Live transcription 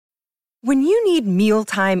When you need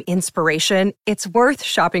mealtime inspiration, it's worth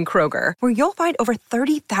shopping Kroger, where you'll find over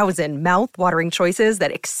 30,000 mouth-watering choices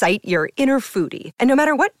that excite your inner foodie. And no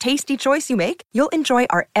matter what tasty choice you make, you'll enjoy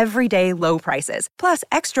our everyday low prices, plus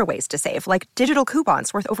extra ways to save, like digital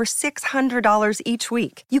coupons worth over $600 each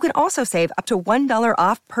week. You can also save up to $1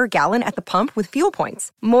 off per gallon at the pump with fuel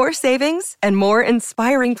points. More savings and more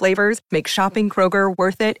inspiring flavors make shopping Kroger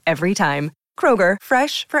worth it every time. Kroger,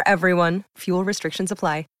 fresh for everyone. Fuel restrictions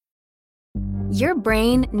apply. Your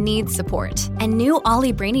brain needs support, and new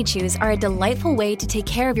Ollie Brainy Chews are a delightful way to take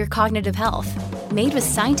care of your cognitive health. Made with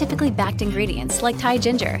scientifically backed ingredients like Thai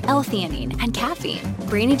ginger, L-theanine, and caffeine,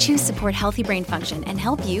 Brainy Chews support healthy brain function and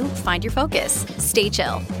help you find your focus, stay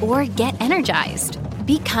chill, or get energized.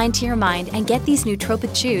 Be kind to your mind and get these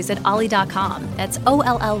nootropic chews at ollie.com. That's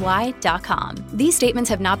OLLY.com. These statements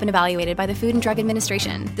have not been evaluated by the Food and Drug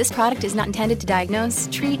Administration. This product is not intended to diagnose,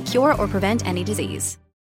 treat, cure, or prevent any disease.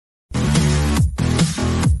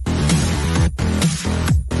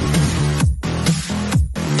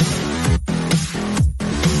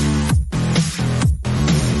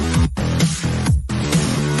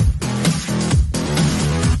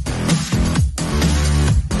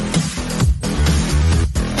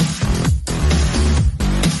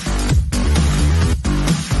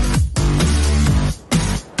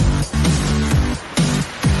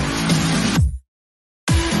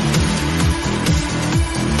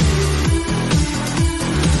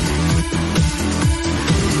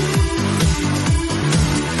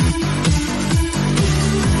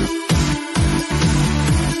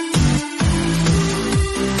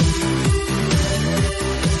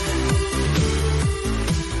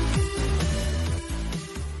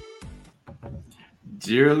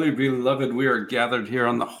 Dearly beloved, we are gathered here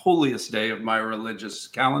on the holiest day of my religious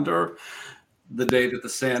calendar, the day that the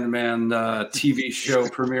Sandman TV show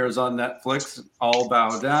premieres on Netflix. All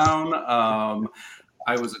bow down.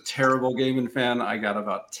 I was a terrible gaming fan. I got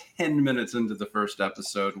about 10 minutes into the first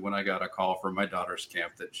episode when I got a call from my daughter's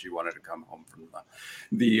camp that she wanted to come home from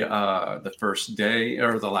the first day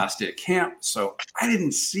or the last day of camp. So I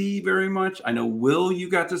didn't see very much. I know, Will, you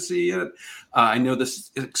got to see it. I know this.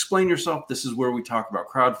 Explain yourself. This is where we talk about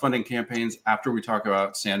crowdfunding campaigns after we talk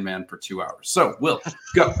about Sandman for 2 hours. So, Will,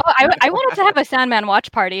 go. I wanted to have a Sandman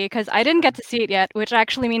watch party because I didn't get to see it yet, which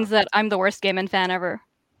actually means that I'm the worst gaming fan ever.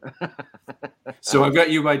 So I've got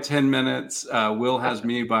you by 10 minutes. Will has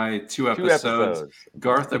me by two episodes.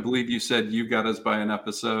 Garth, I believe you said you got us by an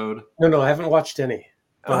episode. No, I haven't watched any.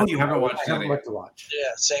 Oh, you haven't watched any? I haven't liked to watch. Yeah,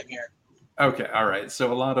 same here. Okay, all right.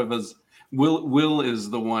 So a lot of us, Will is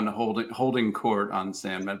the one holding court on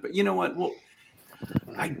Sandman. But you know what? Well,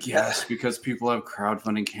 I guess because people have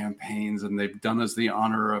crowdfunding campaigns and they've done us the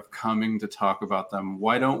honor of coming to talk about them,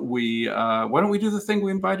 why don't we do the thing we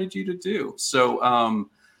invited you to do? So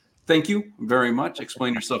thank you very much.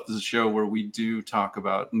 Explain Yourself is a show where we do talk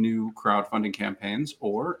about new crowdfunding campaigns,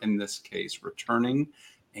 or in this case, returning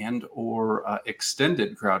and or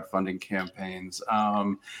extended crowdfunding campaigns.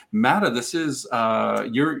 Matta, this is I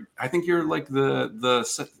think you're like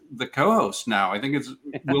the co-host now. I think it's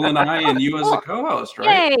Will and I and you as a co-host,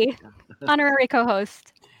 right? Yay! Honorary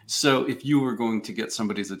co-host. So if you were going to get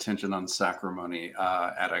somebody's attention on Sacrimony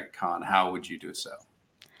at a con, how would you do so?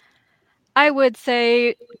 I would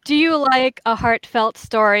say, do you like a heartfelt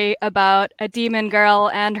story about a demon girl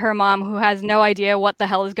and her mom who has no idea what the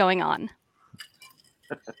hell is going on?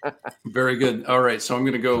 Very good. All right, so I'm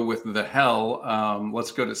going to go with the hell.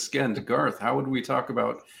 Let's go to Skinned. Garth, how would we talk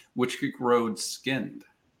about Witch Creek Road Skinned?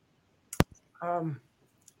 I'm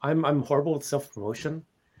horrible with self-promotion,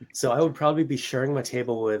 so I would probably be sharing my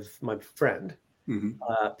table with my friend,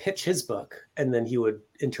 pitch his book, and then he would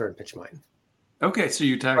in turn pitch mine. Okay, so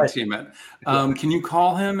you tag team it. Can you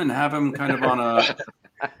call him and have him kind of on a...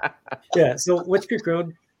 Yeah, so Witch Creek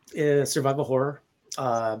Road is survival horror.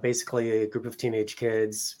 Basically, a group of teenage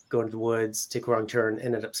kids go into the woods, take a wrong turn,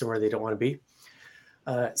 ended up somewhere they don't want to be.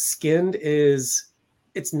 Skinned it's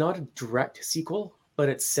not a direct sequel, but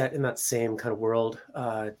it's set in that same kind of world.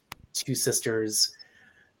 Two sisters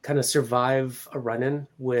kind of survive a run-in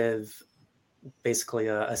with basically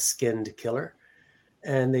a skinned killer,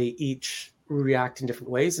 and they each react in different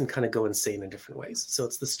ways and kind of go insane in different ways. So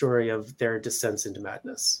it's the story of their descents into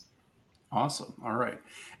madness. Awesome. All right.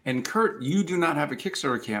 And Kurt, you do not have a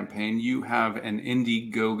Kickstarter campaign. You have an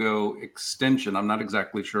Indiegogo extension. I'm not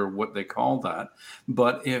exactly sure what they call that.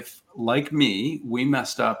 But if, like me, we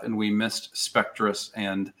messed up and we missed Spectress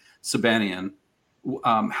and Sabanion,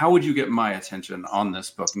 how would you get my attention on this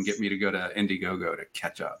book and get me to go to Indiegogo to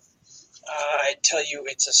catch up? I tell you,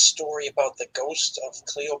 it's a story about the ghost of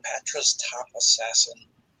Cleopatra's top assassin.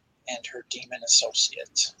 and her demon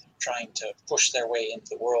associate, trying to push their way into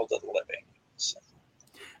the world of the living. So.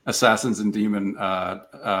 Assassins and demon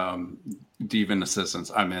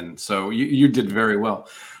assistants. I'm in. So you did very well.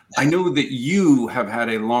 I know that you have had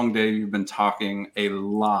a long day. You've been talking a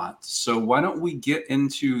lot. So why don't we get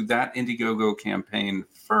into that Indiegogo campaign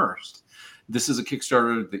first? This is a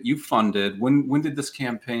Kickstarter that you funded. When did this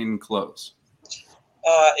campaign close?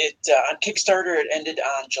 On Kickstarter, it ended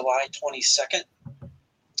on July 22nd,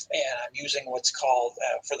 and I'm using what's called,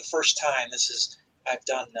 for the first time, I've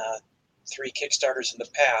done 3 Kickstarters in the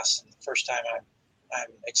past, and the first time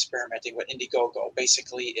I'm experimenting with Indiegogo.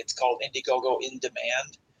 Basically, it's called Indiegogo in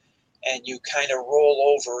demand, and you kind of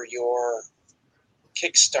roll over your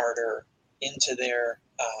Kickstarter into their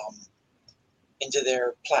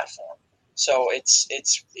platform. So it's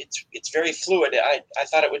very fluid. I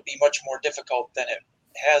thought it would be much more difficult than it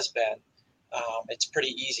has been. It's pretty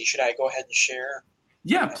easy. Should I go ahead and share?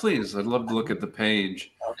 Yeah, please. I'd love to look at the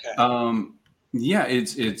page. Okay. Yeah,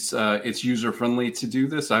 it's user friendly to do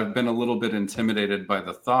this. I've been a little bit intimidated by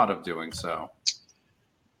the thought of doing so.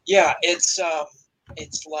 Yeah, it's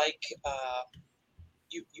like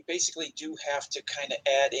you basically do have to kind of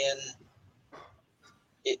add in.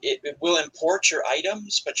 It will import your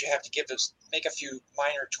items, but you have to make a few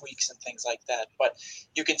minor tweaks and things like that. But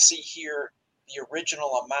you can see here the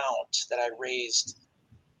original amount that I raised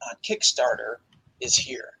on Kickstarter is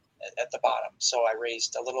here at the bottom. So I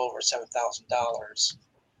raised a little over $7,000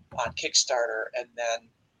 on Kickstarter, and then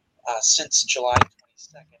since July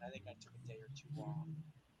 22nd, I think I took a day or two off.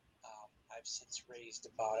 I've since raised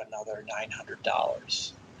about another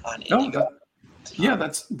 $900 on Indiegogo. Yeah,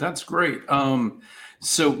 that's great.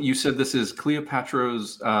 So you said this is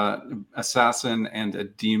Cleopatra's assassin and a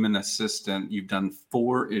demon assistant. You've done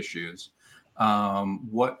 4 issues.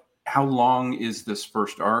 How long is this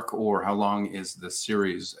first arc, or how long is the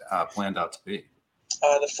series planned out to be?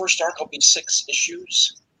 The first arc will be 6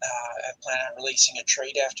 issues. I plan on releasing a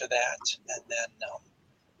trade after that,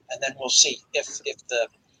 and then we'll see if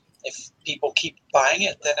people keep buying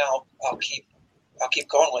it. Then I'll keep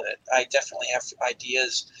going with it. I definitely have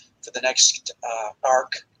ideas for the next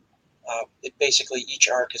arc. Basically, each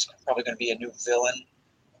arc is probably going to be a new villain.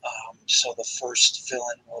 So the first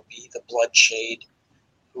villain will be the Bloodshade,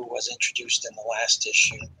 who was introduced in the last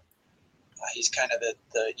issue. He's kind of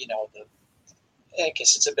I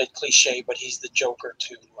guess it's a bit cliche, but he's the Joker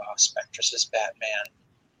to Spectress's Batman.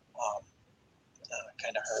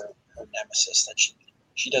 Kind of her nemesis that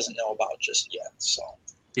she doesn't know about just yet. So.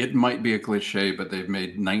 It might be a cliche, but they've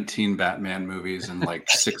made 19 Batman movies and like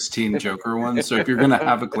 16 Joker ones. So if you're going to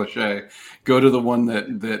have a cliche, go to the one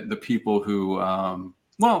that the people who,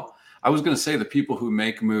 I was going to say the people who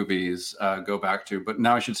make movies go back to, but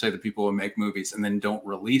now I should say the people who make movies and then don't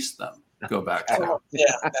release them go back to. Yeah,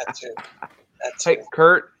 that too. Hey,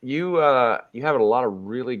 Kurt, you have a lot of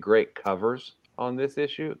really great covers on this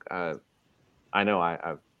issue. I know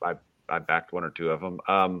I backed 1 or 2 of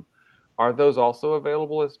them. Are those also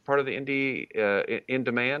available as part of the indie in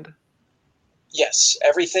demand? Yes,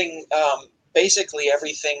 everything. Basically,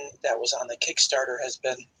 everything that was on the Kickstarter has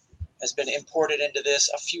been imported into this.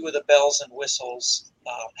 A few of the bells and whistles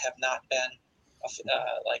have not been,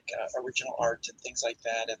 like original art and things like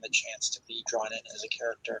that, and the chance to be drawn in as a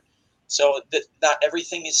character. So not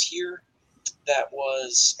everything is here that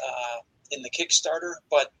was in the Kickstarter,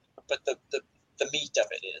 but the meat of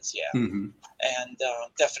it is, yeah. Mm-hmm. And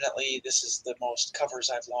definitely, this is the most covers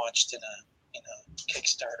I've launched in a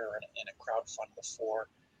Kickstarter and in a crowdfund before.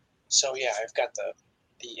 So yeah, I've got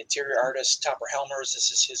the interior artist Topper Helmers.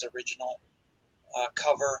 This is his original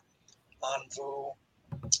cover. Anvu,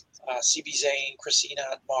 CB Zane, Christina,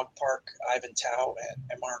 Mog Park, Ivan Tao,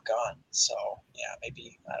 and Mark Gunn. So yeah,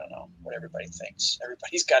 maybe I don't know what everybody thinks.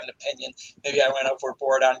 Everybody's got an opinion. Maybe I went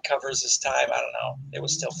overboard on covers this time. I don't know. It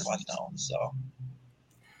was still fun though. So.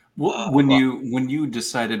 Well, when you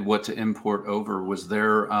decided what to import over, was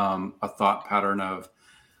there a thought pattern of,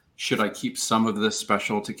 should I keep some of this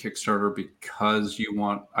special to Kickstarter because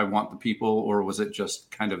I want the people, or was it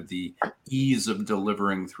just kind of the ease of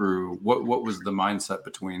delivering through? What was the mindset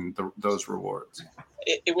between those rewards?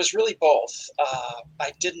 It was really both.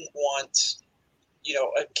 I didn't want,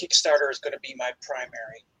 a Kickstarter is going to be my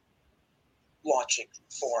primary launching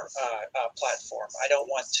platform. I don't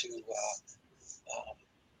want to.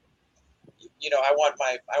 I want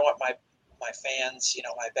my fans,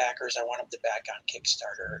 my backers. I want them to back on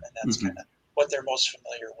Kickstarter, and that's mm-hmm. kind of what they're most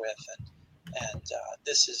familiar with. And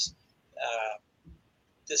this is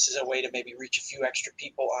a way to maybe reach a few extra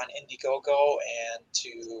people on Indiegogo and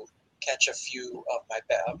to catch a few of my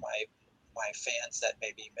fans that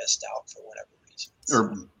maybe missed out for whatever reason.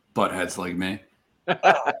 Or buttheads like me.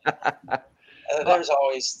 There's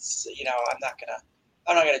always, I'm not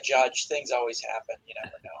gonna judge. Things always happen. You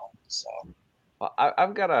never know. So, well,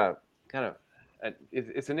 I've got a kind of,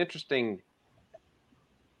 it's an interesting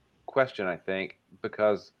question, I think,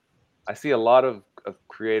 because I see a lot of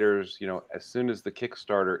creators, as soon as the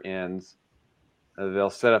Kickstarter ends, they'll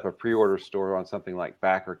set up a pre-order store on something like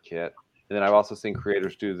BackerKit. And then I've also seen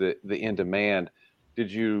creators do the in-demand. Did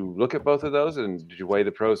you look at both of those, and did you weigh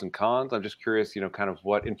the pros and cons? I'm just curious, kind of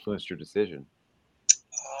what influenced your decision.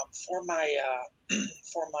 For my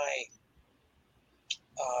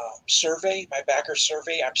survey, my backer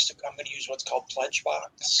survey, I'm going to use what's called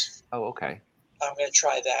Pledgebox. Oh, okay. I'm going to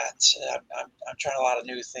try that. I'm trying a lot of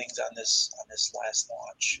new things on this last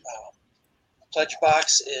launch.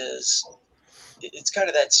 Pledgebox it's kind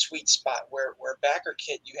of that sweet spot where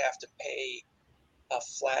BackerKit, you have to pay a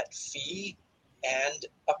flat fee and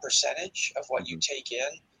a percentage of what you take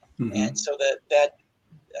in. Mm-hmm. And so that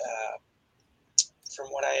from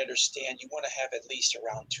what I understand, you want to have at least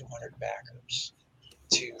around 200 backers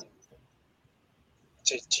to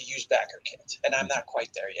use BackerKit. And I'm not quite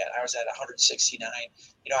there yet. I was at 169.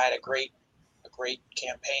 I had a great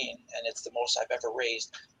campaign, and it's the most I've ever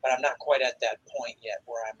raised, but I'm not quite at that point yet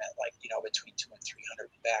where I'm at between 200 and 300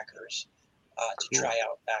 backers to try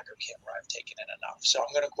out BackerKit, where I've taken in enough. So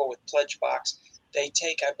I'm going to go with Pledgebox. They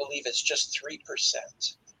take, I believe it's just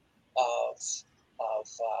 3% of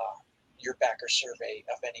your backer survey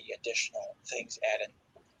of any additional things added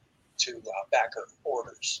to backer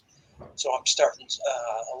orders. So I'm starting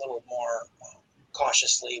a little more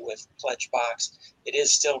cautiously with Pledgebox. It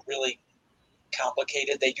is still really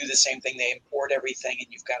complicated. They do the same thing. They import everything, and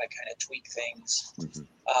you've got to kind of tweak things. Mm-hmm.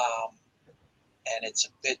 And it's a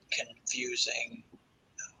bit confusing,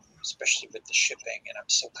 especially with the shipping, and I'm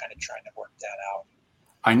still kind of trying to work that out.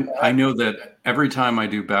 I know that every time I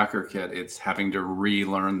do BackerKit, it's having to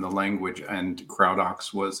relearn the language, and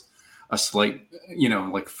Crowdox was a slight,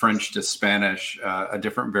 like French to Spanish, a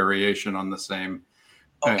different variation on the same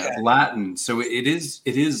Latin. So it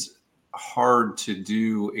is hard to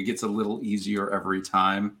do. It gets a little easier every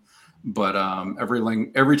time, but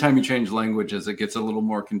every time you change languages, it gets a little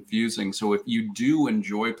more confusing. So if you do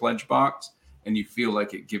enjoy Pledgebox and you feel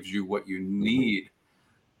like it gives you what you need,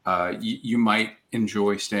 you might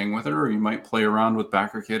enjoy staying with it, or you might play around with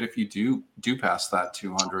BackerKit if you do pass that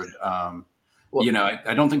 200.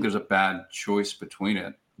 I don't think there's a bad choice between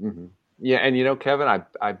it. Mm-hmm. Yeah, and Kevin,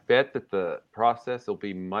 I bet that the process will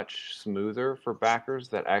be much smoother for backers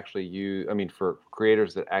that actually for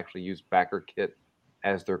creators that actually use BackerKit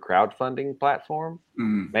as their crowdfunding platform.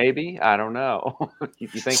 Maybe, I don't know. You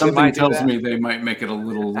think something tells me they might make it a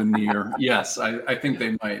little linear? Yes, I think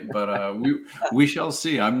they might, but we shall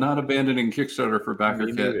see. I'm not abandoning Kickstarter for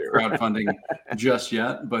BackerKit crowdfunding just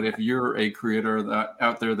yet. But if you're a creator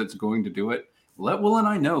out there that's going to do it, let Will and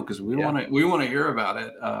I know, because we want to hear about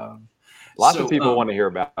it. Lots of people want to hear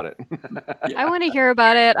about it. I want to hear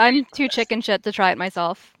about it. I'm too chicken shit to try it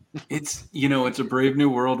myself. It's it's a brave new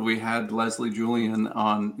world. We had Leslie Julian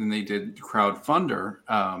on, and they did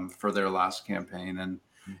crowdfunder for their last campaign, and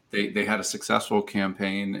they had a successful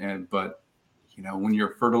campaign. But when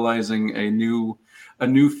you're fertilizing a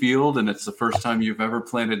new field, and it's the first time you've ever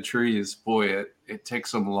planted trees, boy, it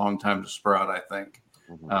takes them a long time to sprout, I think.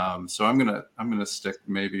 Mm-hmm. So I'm gonna stick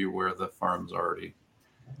maybe where the farm's already.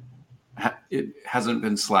 It hasn't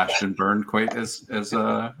been slashed and burned quite as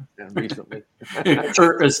recently,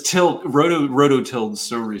 or as rototilled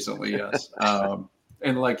so recently. Yes,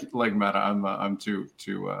 and like Matt, I'm too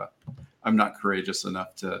I'm not courageous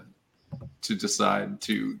enough to decide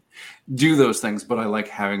to do those things, but I like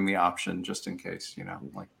having the option just in case,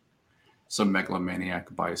 like some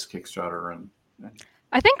megalomaniac buys Kickstarter and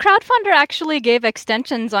I think Crowdfunder actually gave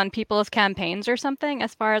extensions on people's campaigns or something,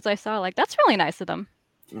 as far as I saw. That's really nice of them.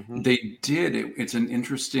 Mm-hmm. They did. It's an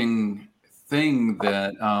interesting thing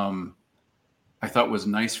that I thought was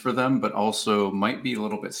nice for them, but also might be a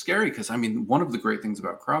little bit scary, because one of the great things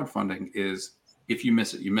about crowdfunding is if you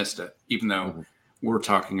miss it, you missed it, even though we're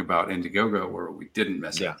talking about Indiegogo where we didn't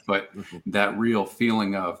miss it. But that real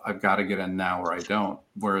feeling of I've got to get in now or I don't.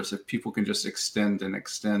 Whereas if people can just extend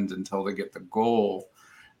until they get the goal,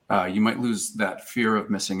 you might lose that fear of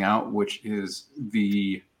missing out, which is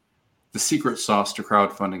the secret sauce to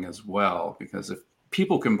crowdfunding as well, because if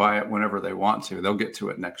people can buy it whenever they want to, they'll get to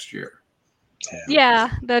it next year.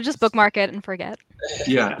 Yeah, they'll just bookmark it and forget.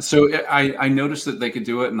 Yeah, so I noticed that they could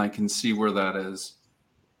do it, and I can see where that is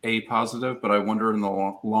a positive, but I wonder in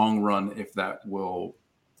the long run if that will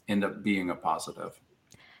end up being a positive.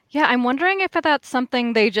 Yeah, I'm wondering if that's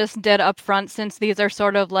something they just did up front, since these are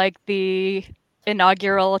sort of like the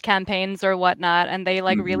inaugural campaigns or whatnot, and they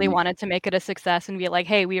like really Mhm. wanted to make it a success and be like,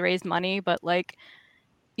 hey, we raised money, but like,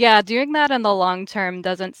 yeah, doing that in the long term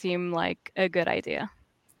doesn't seem like a good idea.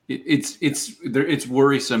 It's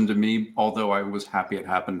worrisome to me, although I was happy it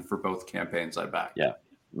happened for both campaigns I backed. Yeah.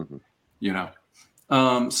 Mm-hmm. You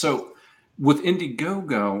know, so with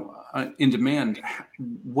Indiegogo in demand,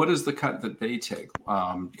 what is the cut that they take?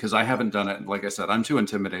 Because I haven't done it. Like I said, I'm too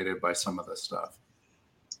intimidated by some of this stuff.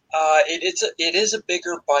 It is a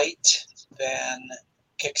bigger bite than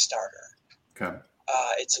Kickstarter. Okay.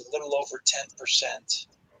 It's a little over 10%.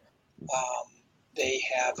 They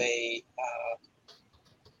have a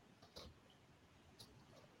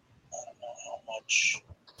I don't know how much.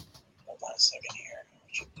 Hold on a second here.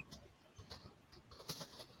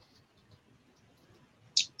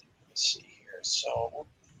 Let's see here. So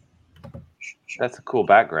That's a cool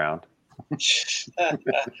background.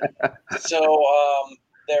 so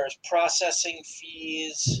there's processing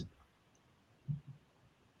fees,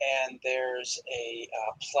 and there's a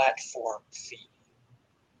platform fee.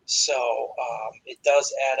 So it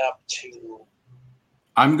does add up to.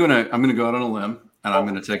 I'm gonna go out on a limb, and I'm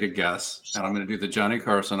gonna take a guess, and I'm gonna do the Johnny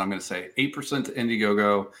Carson. I'm gonna say 8% to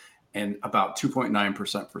Indiegogo, and about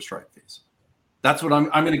 2.9% for strike fees. That's what I'm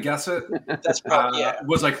gonna guess it. That's probably yeah.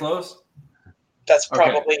 Was I close? That's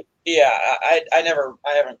probably yeah. I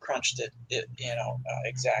haven't crunched it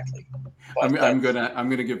exactly. But I'm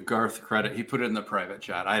gonna give Garth credit. He put it in the private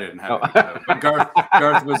chat. I didn't have it, but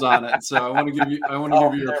Garth was on it. So I want to give you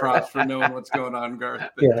your props for knowing what's going on, Garth.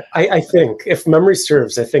 But, yeah, I think if memory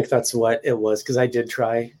serves, I think that's what it was, because I did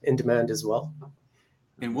try in demand as well.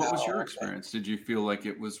 And what was your experience? Did you feel like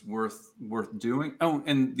it was worth doing? Oh,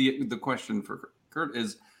 and the question for Kurt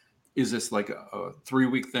is this like a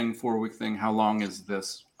 3-week thing, 4-week thing? How long is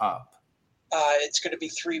this up? It's going to be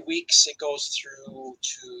 3 weeks. It goes through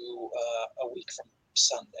to a week from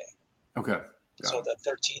Sunday. Okay. So the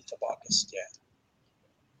 13th of August, yeah.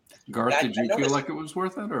 Garth, did you feel like it was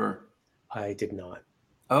worth it, or? I did not.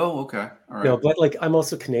 Oh, okay. All right. No, but like I'm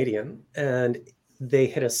also Canadian, and they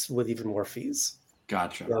hit us with even more fees.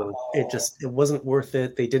 Gotcha. So it wasn't worth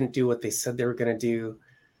it. They didn't do what they said they were going to do.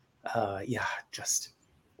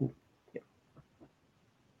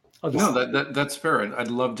 That's fair. I'd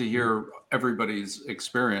love to hear everybody's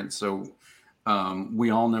experience. So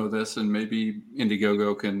we all know this, and maybe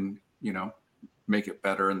Indiegogo can, make it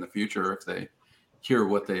better in the future if they hear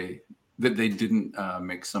that they didn't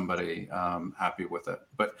make somebody happy with it.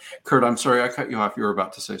 But Kurt, I'm sorry I cut you off. You were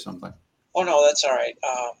about to say something. Oh no, that's all right.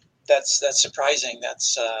 That's surprising.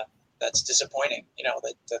 That's disappointing.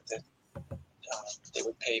 That they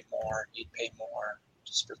would pay more. You'd pay more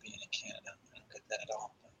just for being in Canada. I don't get that at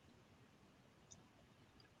all.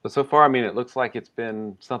 But so far, I mean, it looks like it's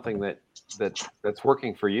been something that's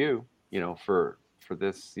working for you. For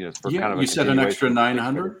this. For kind of you said an extra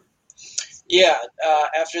 900. Yeah.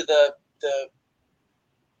 After the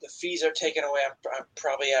fees are taken away, I'm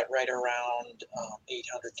probably at right around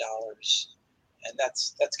 $800, and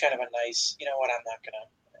that's kind of a nice. You know what? I'm not gonna.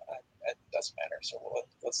 It doesn't matter. So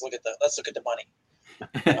let's look at the money.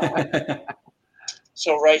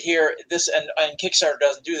 So right here, this and Kickstarter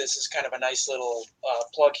doesn't do this. Is kind of a nice little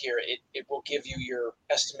plug here. It will give you your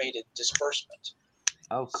estimated disbursement.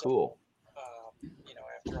 Oh, cool. So,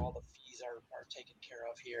 after all the fees are taken care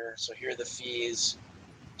of here. So here are the fees.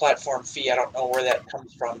 Platform fee. I don't know where that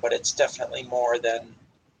comes from, but it's definitely more than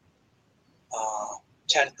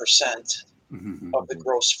 10% of the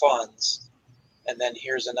gross funds. And then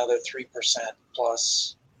here's another 3%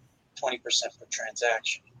 plus 20% per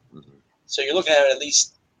transaction. Mm-hmm. So you're looking at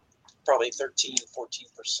least probably 13,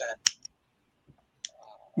 14%.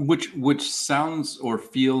 Which sounds or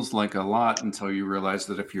feels like a lot until you realize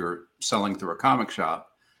that if you're selling through a comic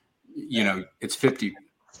shop, it's 50%.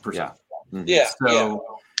 Yeah. Yeah.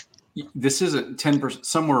 So this is a 10%,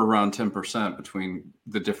 somewhere around 10% between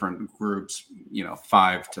the different groups.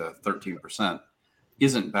 5 to 13%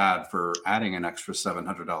 isn't bad for adding an extra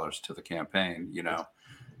 $700 to the campaign.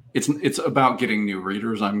 It's about getting new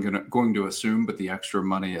readers. I'm going to assume, but the extra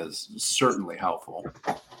money is certainly helpful.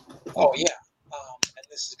 Oh yeah, and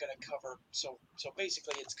this is going to cover. So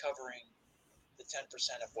basically, it's covering the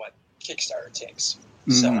 10% of what Kickstarter takes.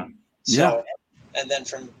 So yeah, and then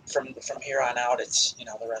from here on out, it's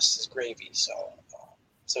the rest is gravy. So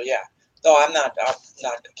yeah. No, I'm not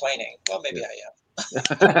complaining. Well, maybe I am.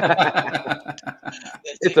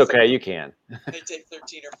 It's okay. You can. They take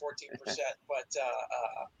 13 or 14%, but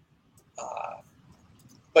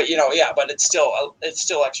but it's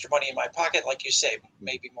still extra money in my pocket, like you say.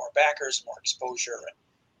 Maybe more backers, more exposure,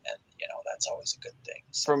 and that's always a good thing.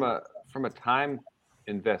 So. From a time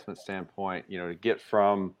investment standpoint, to get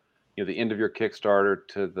from, the end of your Kickstarter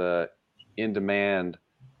to the in demand,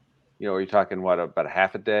 are you talking about a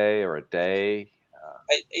half a day or a day?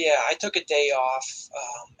 I took a day off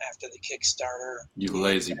after the Kickstarter. You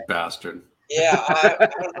lazy bastard. Yeah, I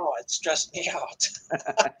don't know. It stressed me out.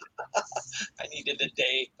 I needed a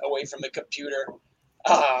day away from the computer.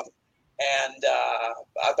 But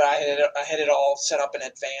I had it all set up in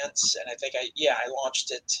advance, and I think I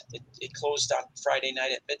launched it. It closed on Friday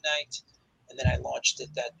night at midnight, and then I launched it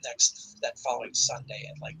that following Sunday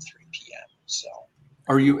at like 3 p.m. So,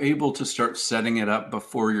 are you able to start setting it up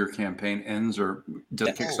before your campaign ends, or does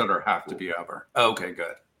Kickstarter have to be over? Okay,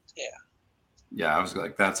 good. Yeah. Yeah, I was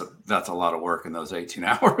like, that's a lot of work in those 18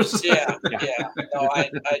 hours. Yeah. No, I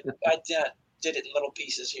did it in little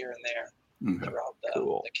pieces here and there throughout the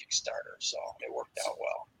Kickstarter, so it worked out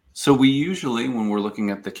well. So we usually, when we're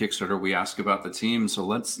looking at the Kickstarter, we ask about the team. So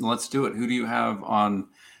let's do it. Who do you have on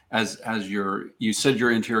as you said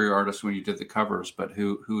your interior artist when you did the covers, but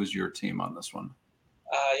who is your team on this one?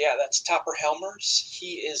 That's Topper Helmers.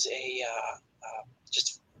 He is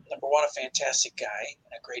just number one, a fantastic guy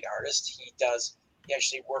and a great artist. He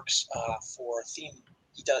actually works for theme.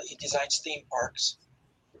 He designs theme parks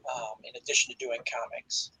in addition to doing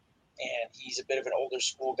comics. And he's a bit of an older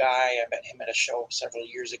school guy. I met him at a show several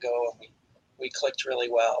years ago, and we clicked really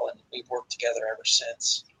well, and we've worked together ever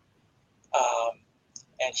since.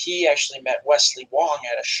 And he actually met Wesley Wong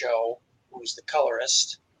at a show, who's the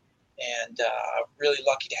colorist, and really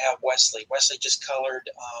lucky to have Wesley. Wesley just colored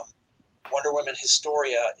Wonder Woman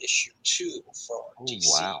Historia issue 2 for DC.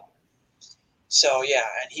 Wow. So yeah,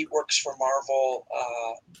 and he works for Marvel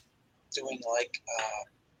doing like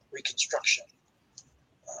reconstruction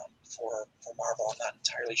for Marvel. I'm not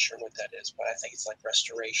entirely sure what that is, but I think it's like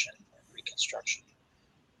restoration or reconstruction.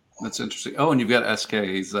 That's interesting. Oh, and you've got SK.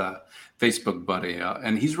 He's a Facebook buddy,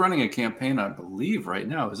 and he's running a campaign, I believe, right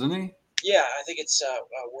now, isn't he? Yeah, I think it's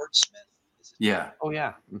Wordsmith. Yeah. Oh,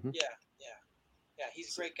 yeah. Mm-hmm. Yeah.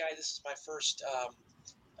 He's a great guy. This is my first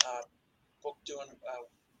book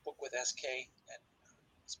with SK,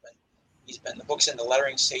 and the book's in the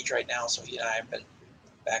lettering stage right now. So he and I have been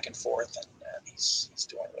back and forth, and he's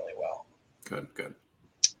doing really well. Good.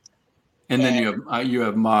 And then you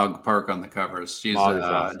have Mog Park on the covers. She's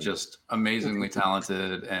awesome. Just amazingly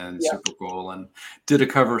talented and super cool. And did a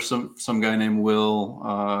cover some guy named Will.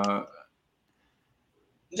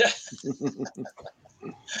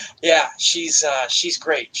 Yeah, she's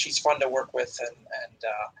great. She's fun to work with,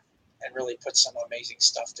 and really put some amazing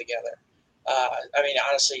stuff together. I mean,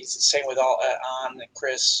 honestly, it's the same with An and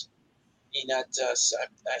Chris. Enut,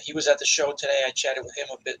 he was at the show today. I chatted with him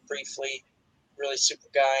a bit briefly. Really super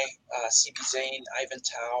guy. CB Zane, Ivan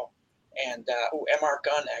Tao, and MR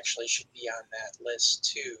Gunn actually should be on that list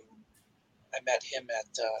too. I met him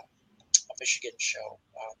at a Michigan show.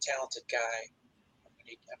 Talented guy.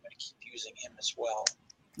 I'm going to keep using him as well.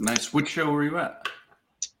 Nice. Which show were you at?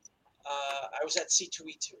 I was at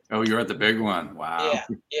C2E2. Oh, you're at the big one. Wow.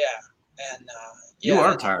 Yeah. And you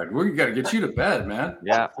are tired. We got to get you to bed, man.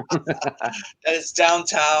 Yeah. And it's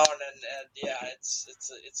downtown, and yeah, it's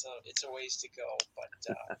a ways to go,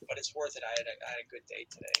 but it's worth it. I had a good day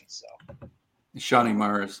today. So. Shawnee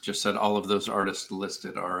Mars just said all of those artists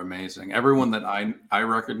listed are amazing. Everyone that I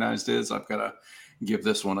recognized I've got to give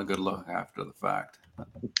this one a good look after the fact.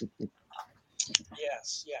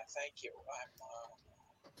 Yes. Yeah. Thank you.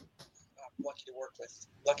 I'm lucky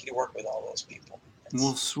to work with all those people.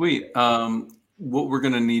 Well, sweet. What we're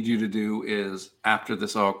going to need you to do is, after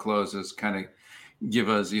this all closes, kind of give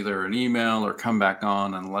us either an email or come back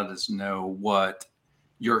on and let us know what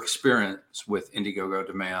your experience with Indiegogo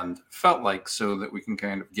Demand felt like, so that we can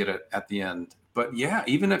kind of get it at the end. But yeah,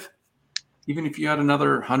 even if you had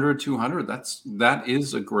another 100, 200, that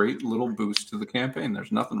is a great little boost to the campaign.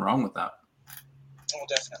 There's nothing wrong with that. Oh,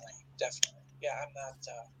 definitely. Yeah, I'm not.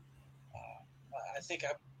 I think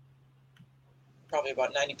I'm probably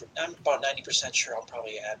about 90%. I'm about 90% sure I'll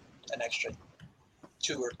probably add an extra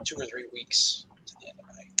 2 or 3 weeks to the end of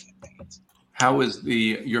my campaigns. How is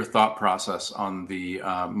your thought process on the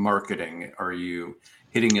marketing? Are you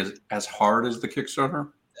hitting as hard as the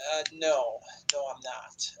Kickstarter? No, I'm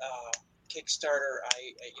not. Kickstarter,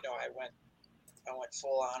 I went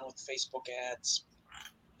full on with Facebook ads,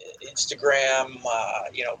 Instagram,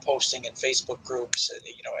 posting in Facebook groups,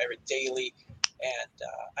 every daily, and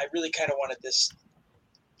I really kind of wanted this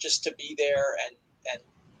just to be there and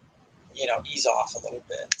ease off a little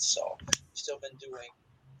bit. So still been doing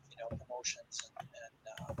promotions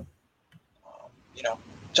and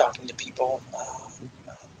talking to people,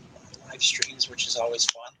 live streams, which is always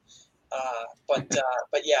fun. But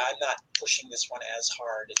yeah, I'm not pushing this one as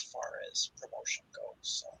hard as far as promotion goes.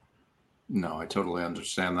 So. No, I totally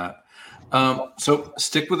understand that. So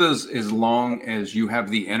stick with us as long as you have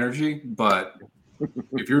the energy. But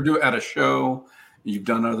if you're at a show, you've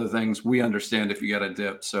done other things, we understand if you got a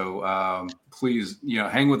dip. So please,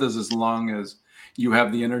 hang with us as long as you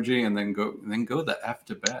have the energy, and then go the F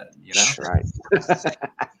to bed. That's right.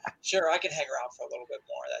 Sure, I can hang around for a little bit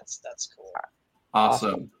more. That's cool.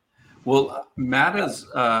 Awesome. Well,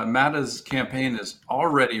 Matta's campaign is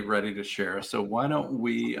already ready to share. So why don't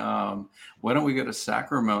we go to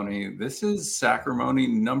Sacrimony? This is Sacrimony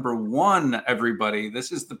 #1, everybody.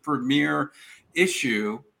 This is the premiere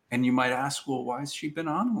issue. And you might ask, well, why has she been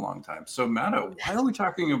on a long time? So Matta, why are we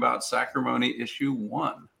talking about Sacrimony issue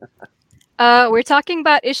 1? We're talking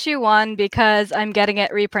about issue 1 because I'm getting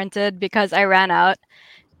it reprinted because I ran out.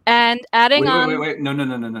 And adding on. Wait. No.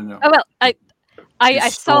 Oh, well, I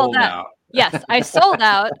sold out. out. Yes, I sold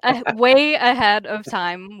out way ahead of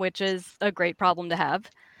time, which is a great problem to have.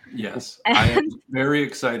 Yes, I am very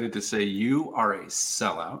excited to say you are a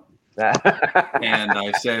sellout. And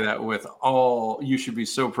I say that with you should be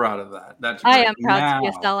so proud of that. That's great. I am proud to be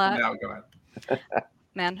a sellout. Now go ahead.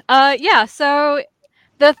 Man. Yeah, so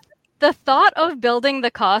the thought of building the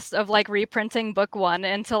cost of like reprinting book 1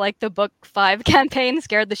 into like the book 5 campaign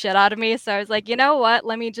scared the shit out of me. So I was like, you know what?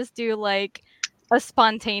 Let me just do like a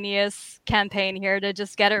spontaneous campaign here to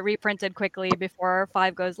just get it reprinted quickly before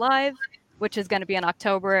 5 goes live, which is going to be in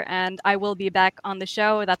October, and I will be back on the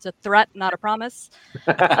show. That's a threat, not a promise.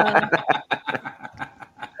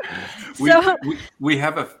 We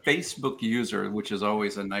have a Facebook user, which is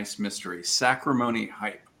always a nice mystery. Sacrimony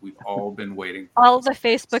Hype. We've all been waiting for all the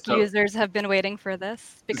Facebook users have been waiting for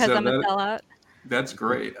this because I'm a sellout. That's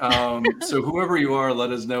great. So whoever you are, let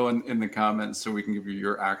us know in the comments so we can give you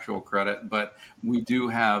your actual credit. But we do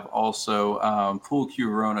have also Pool Q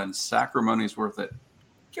Ronan, Sacrimony's worth it.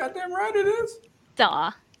 Goddamn right it is. Duh,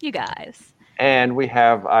 you guys. And we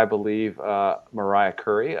have, I believe, Mariah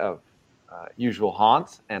Curry of Usual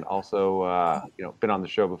Haunts, and also been on the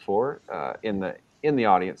show before in the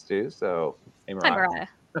audience too. So hey, Mariah. Hi, Mariah.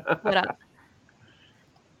 What up?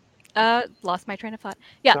 Lost my train of thought.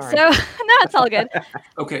 Yeah, Sorry. so no, it's all good.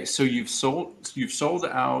 Okay, so you've sold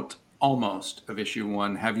out almost of issue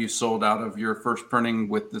 1. Have you sold out of your first printing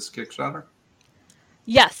with this Kickstarter?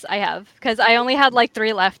 Yes, I have, because I only had like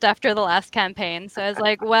 3 left after the last campaign. So I was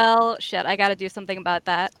like, well, shit, I got to do something about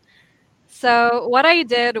that. So what I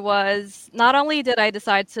did was, not only did I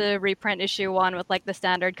decide to reprint issue 1 with like the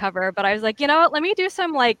standard cover, but I was like, you know what, let me do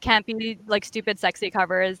some like campy, like stupid, sexy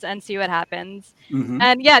covers and see what happens. Mm-hmm.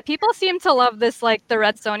 And yeah, people seem to love this, like the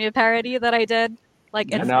Red Sonja parody that I did. Like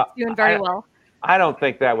it's doing very well. I don't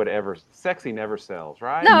think that would ever, sexy never sells,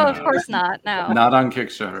 right? No, of course not. No. Not on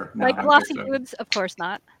Kickstarter. Like glossy boobs, of course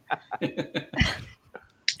not.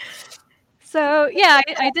 So yeah,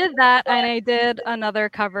 I did that, and I did another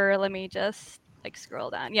cover. Let me just like scroll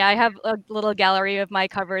down. Yeah, I have a little gallery of my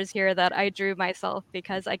covers here that I drew myself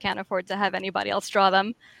because I can't afford to have anybody else draw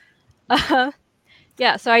them.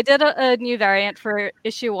 Yeah, so I did a new variant for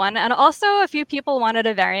issue 1, and also a few people wanted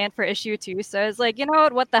a variant for issue 2. So I was like, you know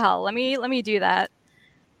what the hell? Let me do that.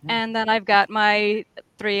 And then I've got my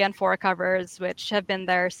 3 and 4 covers, which have been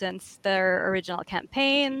there since their original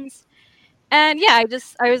campaigns. And yeah,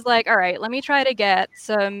 I was like, all right, let me try to get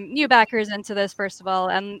some new backers into this first of all.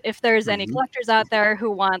 And if there's any collectors out there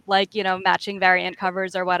who want like, matching variant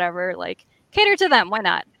covers or whatever, like cater to them. Why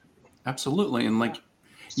not? Absolutely. And like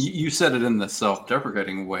you said it in the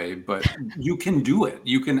self-deprecating way, but you can do it.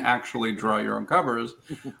 You can actually draw your own covers.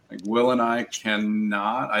 Like Will and I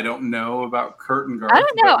cannot. I don't know about Kurt and Garth. I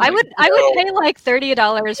don't know. I would pay like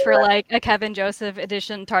 $30 for like a Kevin Joseph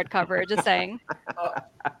edition tart cover. Just saying.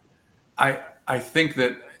 I think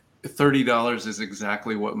that $30 is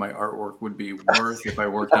exactly what my artwork would be worth if I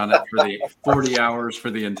worked on it for the 40 hours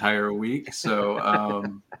for the entire week. So,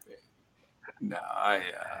 no, I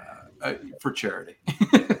for charity.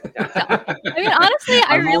 I mean, honestly,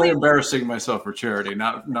 I'm really embarrassing myself for charity,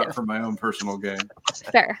 not for my own personal gain.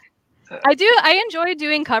 Fair. I enjoy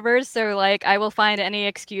doing covers, so like I will find any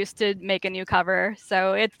excuse to make a new cover.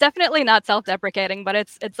 So it's definitely not self-deprecating, but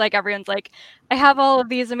it's like everyone's like, I have all of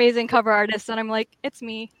these amazing cover artists, and I'm like, it's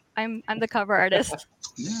me. I'm the cover artist.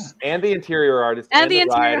 Yeah. And the interior artist, and the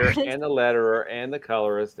writer, and the letterer, and the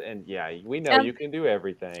colorist, and yeah, we know you can do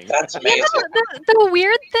everything. That's amazing. The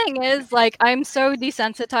weird thing is, like, I'm so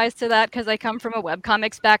desensitized to that because I come from a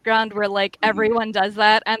webcomics background where, like, everyone does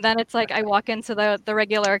that, and then it's like I walk into the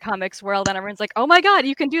regular comics world, and everyone's like, "Oh my god,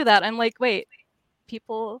 you can do that!" I'm like, wait,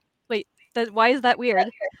 why is that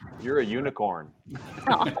weird? You're a unicorn.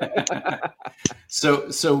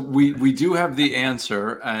 So we do have the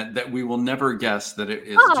answer that we will never guess that it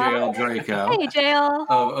is JL Draco. Hey, JL.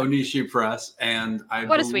 Of Onishi Press, and I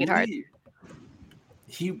What a sweetheart.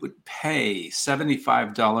 He would pay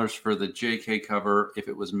 $75 for the JK cover if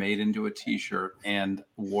it was made into a T-shirt and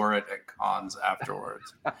wore it at cons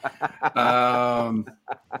afterwards.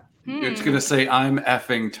 It's going to say, "I'm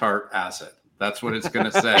effing tart acid." That's what it's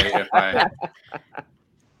going to say. If I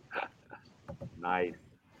Nice.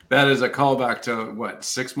 That is a callback to what,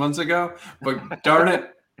 6 months ago? But darn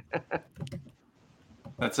it,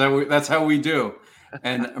 that's how we do.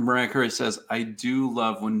 And Mariah Carey says, "I do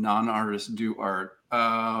love when non-artists do art."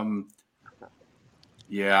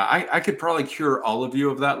 Yeah, I could probably cure all of you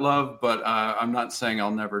of that love, but I'm not saying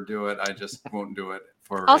I'll never do it. I just won't do it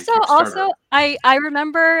for Also, I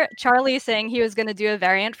remember Charlie saying he was going to do a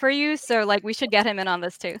variant for you, so like we should get him in on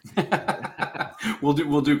this too.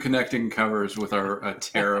 We'll do connecting covers with our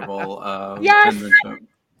terrible yes! convention.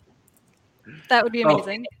 That would be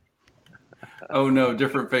amazing. Oh no,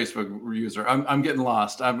 different Facebook user. I'm getting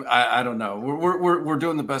lost. I don't know. We're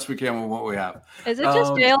doing the best we can with what we have. Is it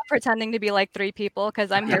just jail pretending to be like 3 people?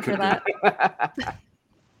 Because I'm here for that.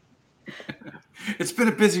 It's been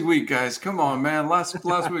a busy week, guys. Come on, man. Last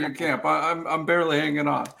week at camp, I'm barely hanging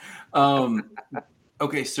on.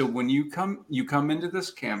 Okay, so when you come into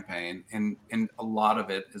this campaign, and a lot of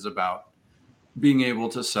it is about being able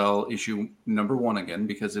to sell issue number 1 again,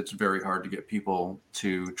 because it's very hard to get people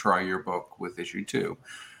to try your book with issue 2.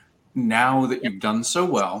 Now that you've done so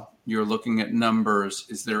well, you're looking at numbers.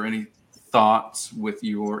 Is there any thoughts with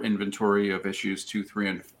your inventory of issues 2, 3,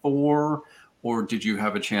 and 4? Or did you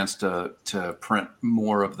have a chance to print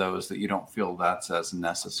more of those that you don't feel that's as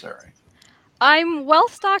necessary? I'm well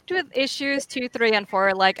stocked with issues 2, 3, and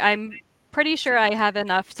 4. Like I'm pretty sure I have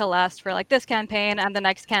enough to last for like this campaign and the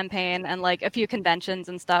next campaign and like a few conventions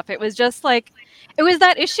and stuff. It was just like, it was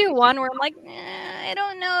that issue 1 where I'm like, I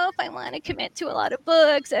don't know if I want to commit to a lot of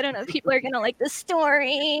books. I don't know if people are going to like the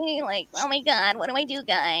story. Like, oh my God, what do I do,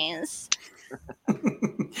 guys?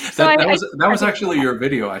 That was actually your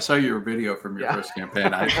video. I saw your video from your first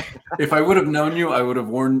campaign. If I would have known you, I would have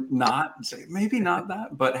worn maybe not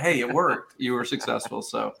that, but hey, it worked. You were successful.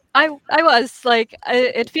 So I was like,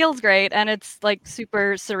 it feels great, and it's like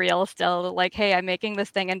super surreal still. Like, hey, I'm making this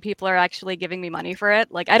thing, and people are actually giving me money for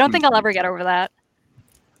it. Like, I don't think I'll ever get over that.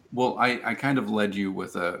 Well, I kind of led you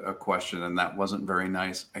with a question, and that wasn't very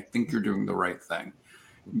nice. I think you're doing the right thing.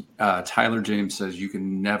 Tyler James says you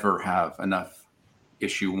can never have enough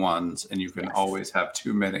issue 1s, and you can always have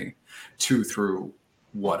too many, 2 through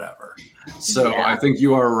whatever. So I think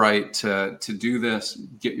you are right to do this.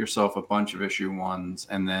 Get yourself a bunch of issue 1s,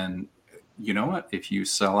 and then you know what? If you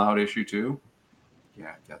sell out issue 2,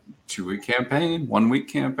 got 2-week campaign, 1-week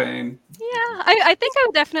campaign. Yeah, I think I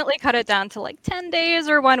would definitely cut it down to like 10 days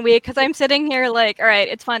or 1 week, because I'm sitting here like, all right,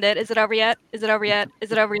 it's funded. Is it over yet? Is it over yet?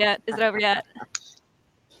 Is it over yet? Is it over yet?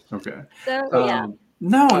 Okay. So yeah.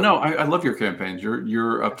 No, I love your campaigns.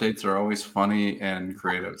 Your updates are always funny and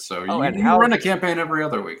creative. So you run a campaign every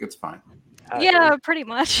other week. It's fine. Yeah, pretty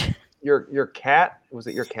much. Your cat, was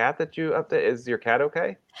it your cat that you update? Is your cat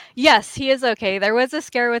okay? Yes, he is okay. There was a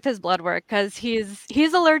scare with his blood work because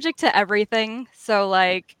he's allergic to everything. So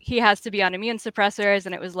like he has to be on immune suppressors,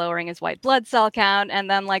 and it was lowering his white blood cell count. And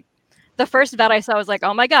then like the first vet I saw was like,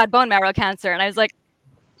 oh my God, bone marrow cancer. And I was like,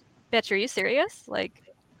 bitch, are you serious? Like,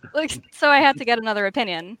 so I had to get another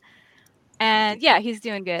opinion. And yeah, he's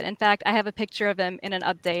doing good. In fact, I have a picture of him in an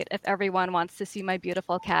update if everyone wants to see my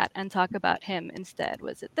beautiful cat and talk about him instead.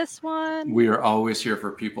 Was it this one? We are always here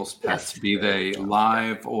for people's pets, be they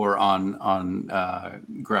live or on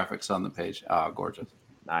graphics on the page. Gorgeous.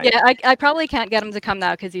 Nice. Yeah, I probably can't get him to come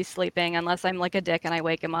now because he's sleeping, unless I'm like a dick and I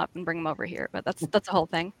wake him up and bring him over here. But that's a whole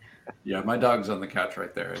thing. Yeah, my dog's on the couch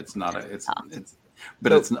right there. It's not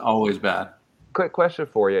it's always bad. Quick question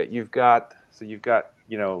for you. You've got,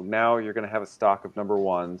 now you're going to have a stock of number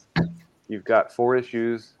 1s. You've got 4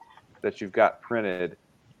 issues that you've got printed.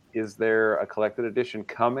 Is there a collected edition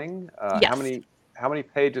coming? Yes. How many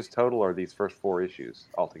pages total are these first 4 issues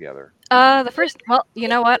altogether? Well, you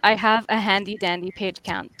know what? I have a handy dandy page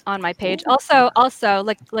count on my page. Also,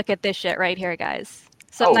 look at this shit right here, guys.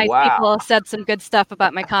 Some nice people said some good stuff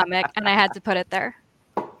about my comic, and I had to put it there.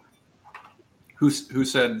 Who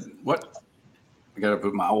said what? I gotta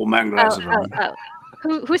put my old man glasses on.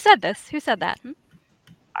 Who said this? Who said that?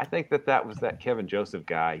 I think that was that Kevin Joseph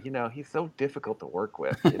guy. He's so difficult to work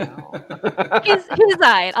with. He's all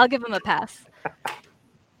right. I'll give him a pass.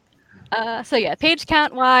 So yeah, page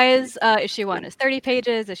count wise, issue 1 is 30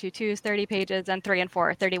 pages, issue 2 is 30 pages, and 3 and 4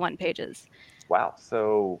 are 31 pages. Wow.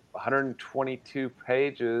 So 122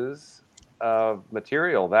 pages of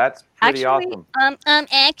material. That's pretty awesome.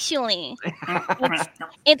 Actually,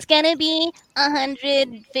 it's gonna be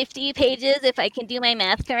 150 pages if I can do my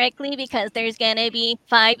math correctly, because there's gonna be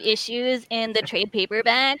 5 issues in the trade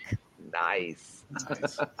paperback. Nice.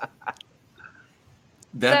 So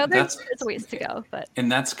there's a ways to go, but and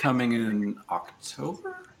that's coming in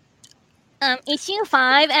October. Issue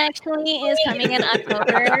 5 actually is coming in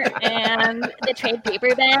October, and the trade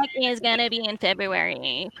paperback is gonna be in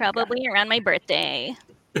February, probably around my birthday.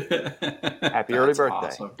 Happy early birthday.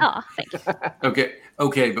 Awesome. Oh, thanks.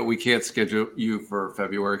 Okay, but we can't schedule you for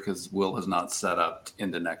February because Will has not set up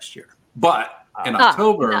into next year. But in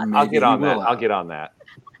October, maybe I'll get on that. will. I'll get on that.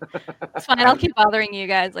 It's fine. I'll keep bothering you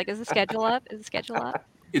guys. Like, is the schedule up? Is the schedule up?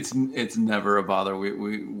 It's never a bother.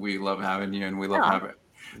 We love having you, and we love having.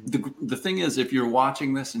 The thing is, if you're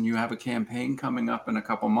watching this and you have a campaign coming up in a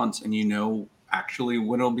couple months, and you know actually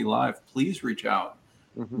when it'll be live, please reach out.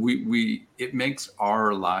 Mm-hmm. It makes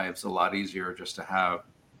our lives a lot easier just to have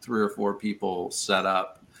 3 or 4 people set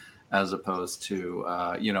up, as opposed to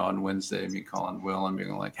on Wednesday me calling Will and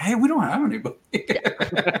being like, "Hey, we don't have anybody."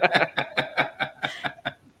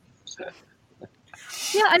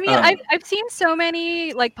 Yeah, I mean, I've seen so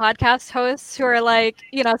many like podcast hosts who are like,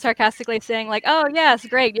 sarcastically saying like, "Oh yes,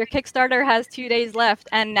 great, your Kickstarter has 2 days left,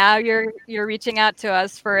 and now you're reaching out to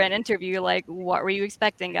us for an interview. Like, what were you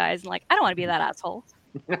expecting, guys?" And like, I don't want to be that asshole.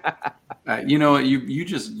 You know what? You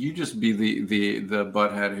just be the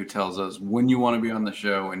butthead who tells us when you want to be on the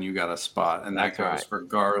show and you got a spot, and that goes for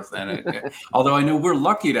Garth. And although I know we're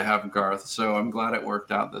lucky to have Garth, so I'm glad it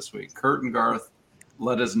worked out this week. Kurt and Garth,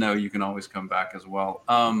 let us know. You can always come back as well.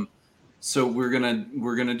 So we're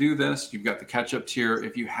gonna do this. You've got the catch-up tier.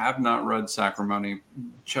 If you have not read Sacrimony,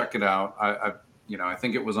 check it out. I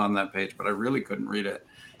think it was on that page, but I really couldn't read it.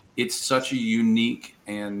 It's such a unique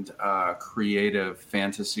and creative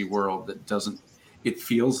fantasy world that it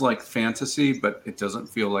feels like fantasy, but it doesn't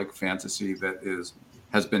feel like fantasy that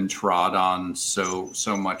has been trod on so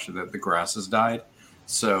much that the grass has died.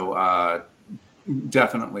 So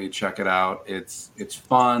definitely check it out. It's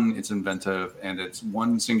fun, it's inventive, and it's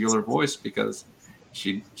one singular voice because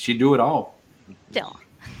she do it all. Still.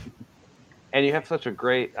 And you have such a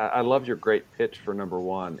great. I love your great pitch for number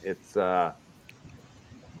 1. It's. The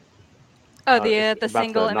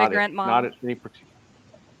single immigrant mom.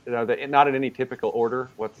 Not in any typical order.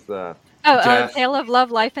 What's the? Tale of Love,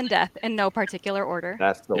 Life, and Death in no particular order.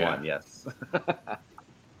 That's the one. Yes.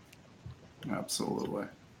 Absolutely.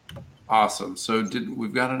 Awesome. So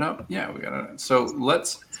we've got it up? Yeah, we got it up. So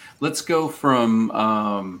let's go from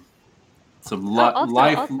life.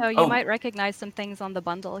 Also, you might recognize some things on the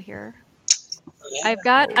bundle here. Yeah.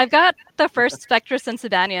 I've got the first Spectress and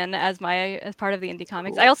Sabanion as part of the indie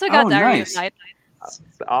comics. I also got Diary of Night.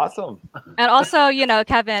 Awesome. And also,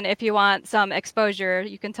 Kevin, if you want some exposure,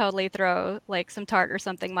 you can totally throw like some tart or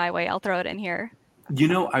something my way. I'll throw it in here.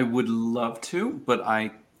 I would love to, but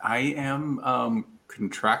I am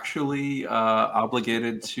contractually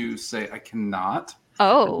obligated to say I cannot.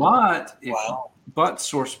 Oh. But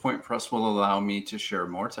SourcePoint Press will allow me to share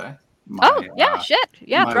Morte. Shit.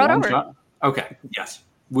 Yeah, throw it over. Shot. Okay, yes.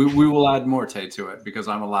 We will add Morte to it because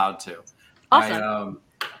I'm allowed to. Awesome.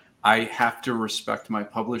 I have to respect my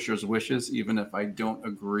publisher's wishes, even if I don't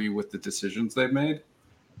agree with the decisions they've made.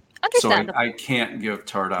 Understandable. So I can't give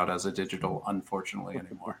Tart out as a digital, unfortunately,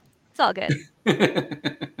 anymore. It's all good.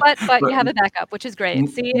 but you have a backup, which is great.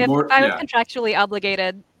 See, if I was contractually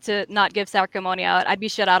obligated to not give Sacrimony out, I'd be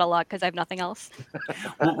shit out of luck because I have nothing else.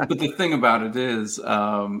 Well, but the thing about it is,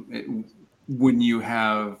 when you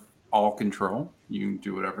have all control, you can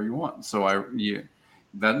do whatever you want. So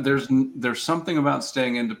there's something about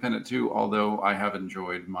staying independent too. Although I have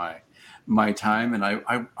enjoyed my time, and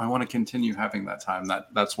I want to continue having that time.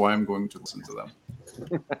 That's why I'm going to listen to them.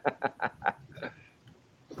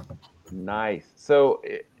 Nice. So,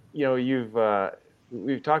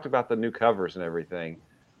 we've talked about the new covers and everything.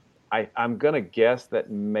 I'm going to guess that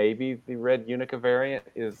maybe the Red Unica variant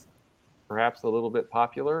is perhaps a little bit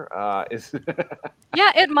popular.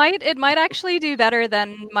 Yeah, it might actually do better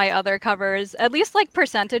than my other covers, at least like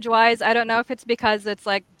percentage wise. I don't know if it's because it's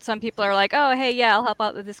like some people are like, oh, hey, yeah, I'll help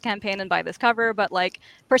out with this campaign and buy this cover. But like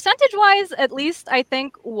percentage wise, at least I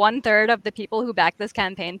think 1/3 of the people who backed this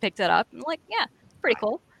campaign picked it up. I'm like, yeah, pretty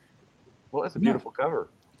cool. Well, it's a beautiful cover.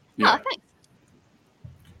 Yeah. Oh, thanks.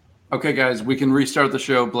 Okay, guys, we can restart the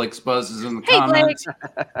show. Blake's buzz is in the comments.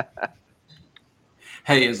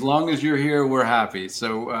 Hey, as long as you're here, we're happy.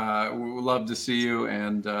 So we would love to see you,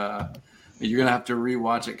 and You're gonna have to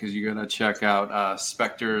rewatch it because you're gonna check out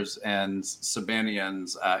Spectress and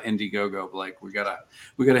Sabanion's Indiegogo, Blake. We gotta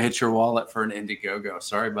hit your wallet for an Indiegogo.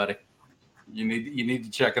 Sorry, buddy. You need to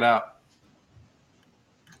check it out.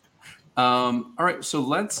 All right, so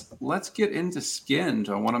let's get into Skinned.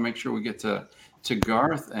 I want to make sure we get to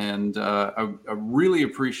Garth, and I really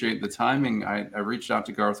appreciate the timing. I reached out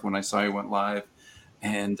to Garth when I saw he went live,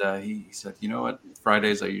 and he said, you know what,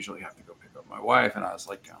 Fridays I usually have to go pick up my wife, and I was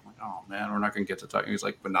like, oh man, we're not going to get to talk. He's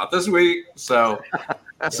like, but not this week. So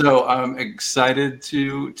I'm excited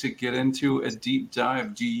to get into a deep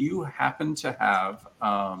dive. Do you happen to have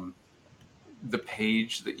the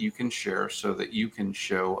page that you can share so that you can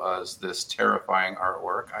show us this terrifying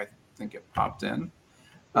artwork? I think it popped in.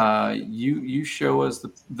 You show us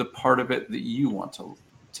the part of it that you want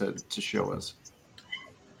to show us.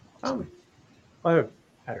 I don't know.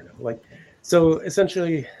 Like, so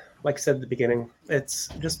essentially, like I said at the beginning, it's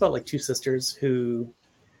just about like two sisters who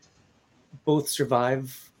both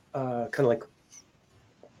survive kind of like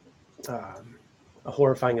a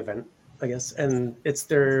horrifying event, I guess, and it's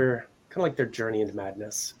their kind of like their journey into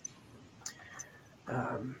madness.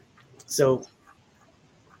 So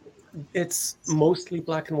it's mostly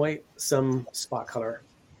black and white, some spot color,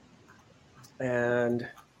 and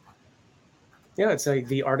yeah, it's like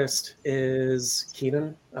the artist is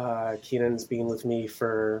Keenan. Keenan's been with me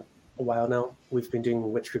for a while now. We've been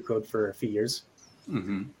doing Witch Creek Road for a few years.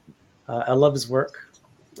 Mm-hmm. I love his work.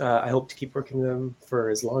 I hope to keep working with him for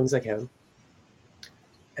as long as I can.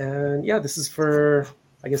 And yeah, this is for,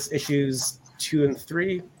 I guess, issues 2 and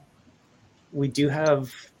 3. We do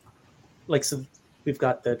have, like, so we've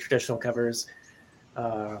got the traditional covers.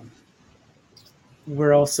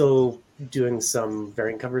 We're also doing some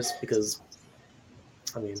variant covers because,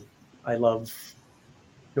 I mean, I love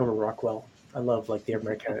Norman Rockwell. I love like the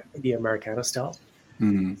Americana style.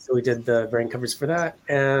 Mm-hmm. So we did the variant covers for that,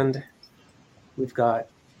 and we've got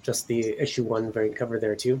just the issue 1 variant cover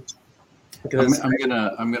there too. Because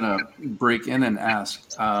I'm gonna break in and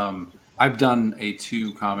ask. I've done a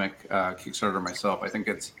 2 comic Kickstarter myself.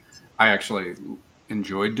 I actually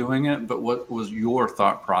enjoyed doing it. But what was your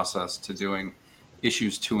thought process to doing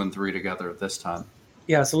issues 2 and 3 together this time?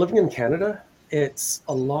 Yeah, so living in Canada, it's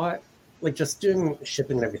a lot, like just doing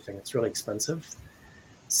shipping and everything. It's really expensive.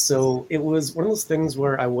 So it was one of those things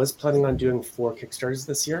where I was planning on doing 4 Kickstarters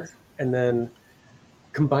this year, and then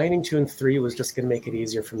combining 2 and 3 was just going to make it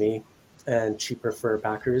easier for me and cheaper for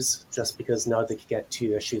backers, just because now they could get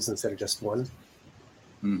 2 issues instead of just 1.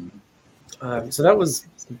 So that was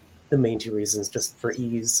the main 2 reasons, just for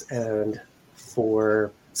ease and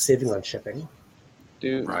for saving on shipping.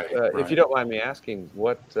 If you don't mind me asking,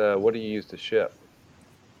 what do you use to ship?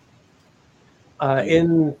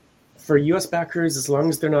 For US backers, as long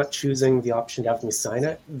as they're not choosing the option to have me sign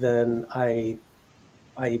it, then I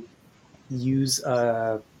use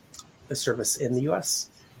a service in the US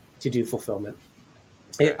to do fulfillment.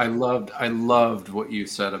 I loved what you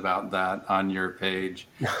said about that on your page,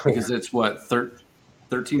 because it's what,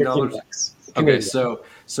 $13? Okay, so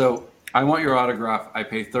I want your autograph. I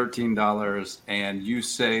pay $13, and you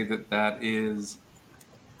say that is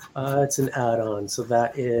it's an add-on, so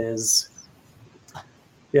that is,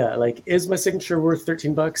 yeah, like, is my signature worth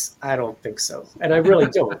 $13? I don't think so, and I really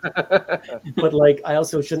don't. But like, I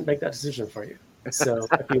also shouldn't make that decision for you. So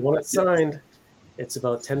if you want it signed, it's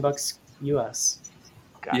about $10 US.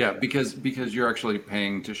 Gotcha. Yeah, because you're actually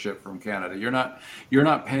paying to ship from Canada. You're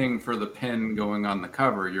not paying for the pin going on the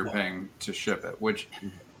cover. You're paying to ship it, which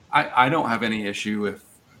I don't have any issue if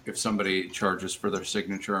somebody charges for their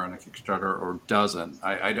signature on a Kickstarter or doesn't.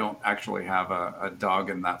 I don't actually have a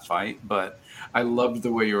dog in that fight, but I loved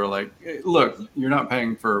the way you were like, hey, look, you're not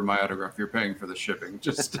paying for my autograph. You're paying for the shipping.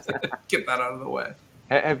 Just get that out of the way.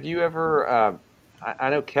 Have you ever, I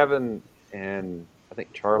know Kevin and I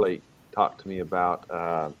think Charlie talked to me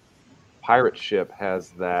about Pirate Ship has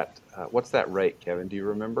that. What's that rate, Kevin? Do you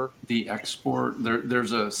remember? The export,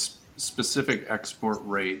 there's a specific export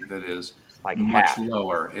rate that is like much half.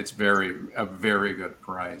 Lower. It's a very good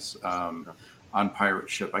price on Pirate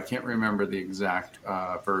Ship. I can't remember the exact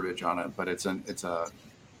verbiage on it, but it's a.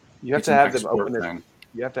 You have to have them open it.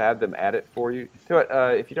 You have to have them add it for you. So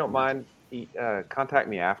if you don't mind, contact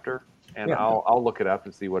me after, and I'll look it up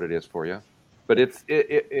and see what it is for you. But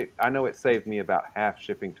I know it saved me about half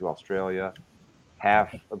shipping to Australia,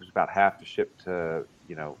 about half to ship to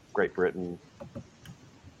Great Britain,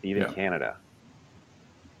 even Canada.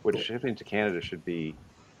 Which shipping to Canada should be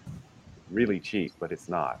really cheap, but it's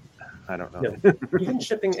not. I don't know. No, even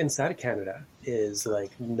shipping inside of Canada is like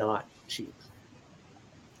not cheap.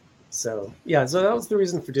 So yeah, so that was the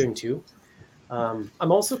reason for doing 2.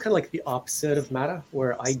 I'm also kind of like the opposite of Mata,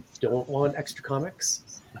 where I don't want extra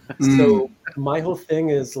comics. Mm. So my whole thing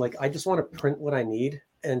is like, I just want to print what I need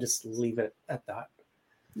and just leave it at that.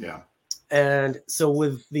 Yeah. And so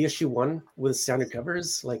with the issue 1 with standard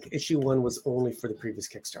covers, like issue 1 was only for the previous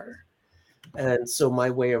Kickstarter. And so my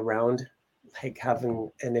way around like having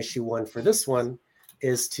an issue 1 for this one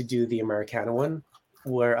is to do the Americana one,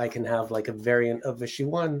 where I can have like a variant of issue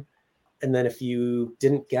 1. And then if you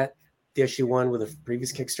didn't get the issue 1 with a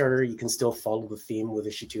previous Kickstarter, you can still follow the theme with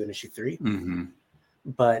issue 2 and issue 3. Mm-hmm.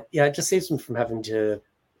 But yeah, it just saves me from having to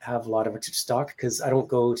have a lot of extra stock, because I don't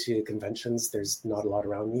go to conventions. There's not a lot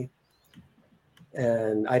around me,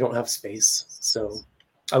 and I don't have space. So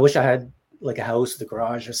I wish I had like a house with a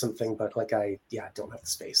garage or something, but like I don't have the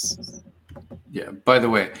space. Yeah. By the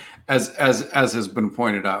way, as has been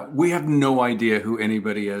pointed out, we have no idea who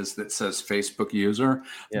anybody is that says Facebook user.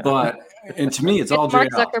 Yeah. But and to me, it's all Mark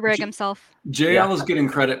JL. Zuckerberg himself. JL is getting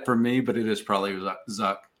credit for me, but it is probably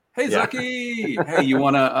Zuck. Hey, Yeah. Zucky. Hey, you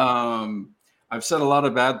want to? I've said a lot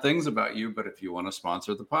of bad things about you, but if you want to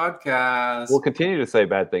sponsor the podcast, We'll continue to say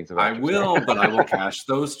bad things about I you. will. But I will cash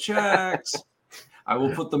those checks. I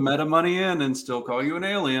will put the meta money in and still call you an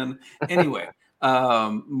alien. Anyway,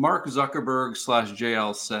 Mark Zuckerberg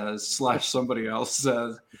 /JL says /somebody else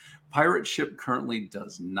says, pirate ship currently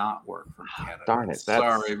does not work for Canada. Darn it.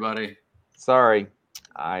 Sorry, buddy. Sorry.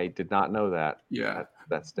 I did not know that. Yeah.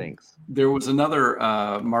 That stinks. There was another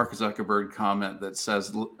Mark Zuckerberg comment that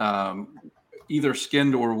says either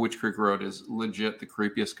Skinned or Witch Creek Road is legit the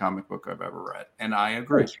creepiest comic book I've ever read. And I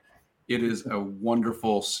agree. It is a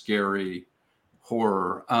wonderful, scary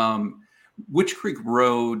horror. Witch Creek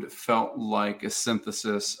Road felt like a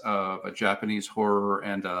synthesis of a Japanese horror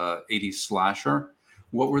and a 80s slasher.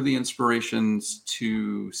 What were the inspirations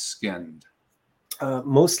to Skinned?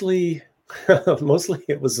 Mostly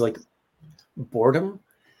it was like boredom.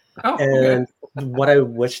 Oh, and okay. what I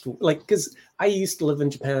wished, like, because I used to live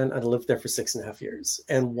in Japan. I lived there for 6.5 years.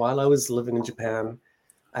 And while I was living in Japan,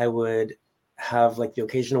 I would have like the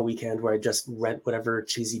occasional weekend where I just rent whatever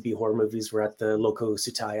cheesy B horror movies were at the Loco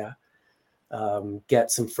Tsutaya,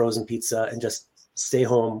 get some frozen pizza and just stay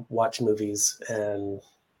home, watch movies, and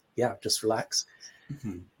just relax.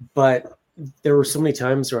 Mm-hmm. But there were so many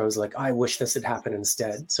times where I was like, I wish this had happened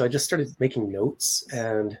instead. So I just started making notes,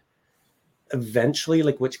 and eventually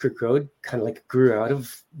like Witch Creek Road kind of like grew out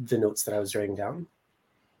of the notes that I was writing down.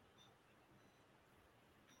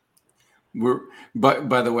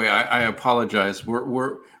 By the way, I apologize.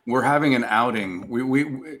 We're having an outing. We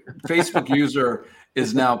Facebook user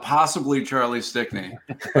is now possibly Charlie Stickney,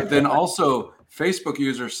 but then also Facebook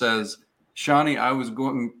user says, Shawnee, I was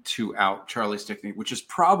going to out Charlie Stickney, which is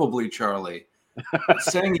probably Charlie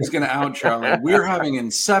saying he's going to out Charlie. We're having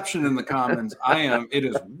Inception in the comments. It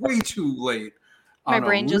is way too late. My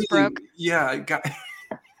brain just broke. Yeah.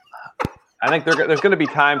 I think there's going to be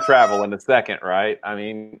time travel in a second, right? I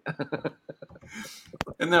mean,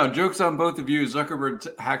 and now jokes on both of you.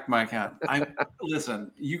 Zuckerberg hacked my account.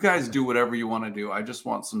 Listen, you guys do whatever you want to do. I just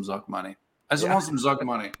want some Zuck money. I just want some Zuck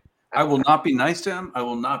money. I will not be nice to him. I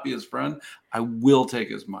will not be his friend. I will take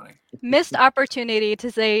his money. Missed opportunity to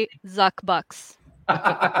say Zuck bucks.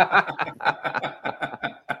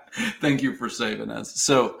 Thank you for saving us.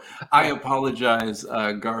 So I apologize,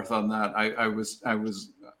 Garth, on that. I was,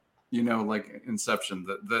 like Inception.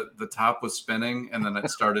 The top was spinning and then it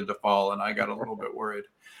started to fall, and I got a little bit worried.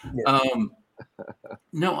 Yeah.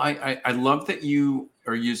 No, I love that you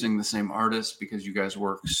are using the same artist because you guys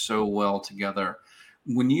work so well together.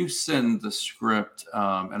 When you send the script,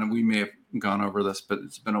 and we may have gone over this, but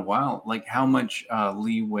it's been a while, like how much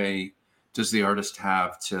leeway does the artist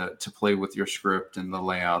have to play with your script and the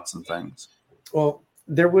layouts and things? Well,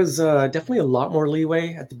 there was definitely a lot more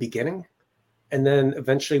leeway at the beginning. And then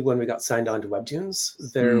eventually when we got signed on to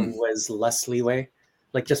Webtoons, there was less leeway,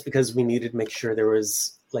 like just because we needed to make sure there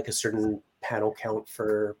was like a certain panel count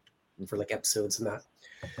for like episodes and that.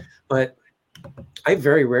 But I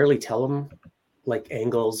very rarely tell them like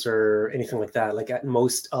angles or anything like that. Like at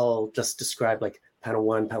most I'll just describe like panel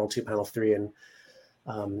 1, panel 2, panel 3, and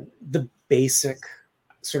the basic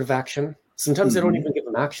sort of action. Sometimes I don't even give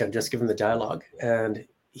him action, just give him the dialogue. And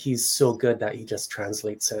he's so good that he just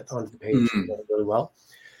translates it onto the page really, really well.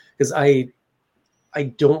 Because I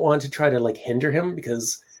don't want to try to like hinder him,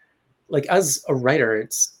 because like as a writer,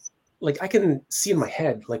 it's like I can see in my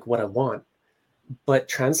head like what I want, but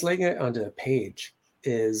translating it onto a page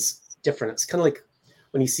is different. It's kind of like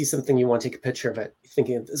when you see something, you want to take a picture of it,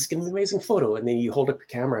 thinking this is going to be an amazing photo, and then you hold up your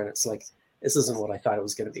camera and it's like, this isn't what I thought it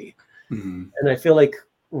was going to be. Mm-hmm. And I feel like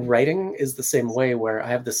writing is the same way, where I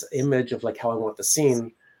have this image of like how I want the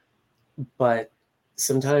scene, but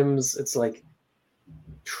sometimes it's like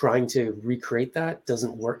trying to recreate that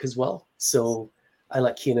doesn't work as well. So I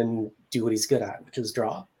let Keenan do what he's good at, which is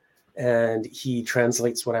draw. And he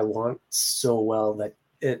translates what I want so well that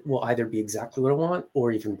it will either be exactly what I want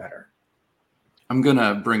or even better. I'm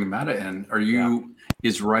gonna bring meta in.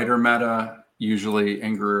 Is writer meta usually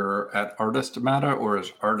angrier at artist meta, or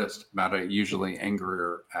is artist meta usually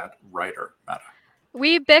angrier at writer meta?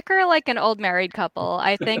 We bicker like an old married couple.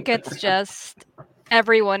 I think it's just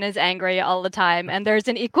everyone is angry all the time, and there's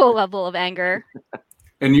an equal level of anger.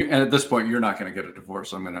 And at this point, you're not going to get a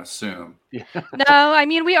divorce, I'm going to assume. No, I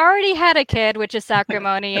mean, we already had a kid, which is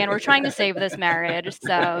Sacrimony, and we're trying to save this marriage.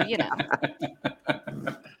 So,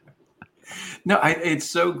 No, it's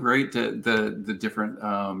so great the different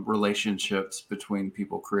relationships between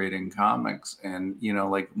people creating comics. And,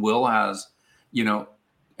 like Will has,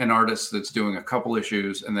 an artist that's doing a couple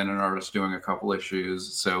issues and then an artist doing a couple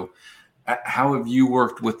issues. So how have you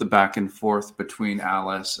worked with the back and forth between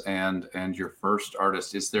Alice and your first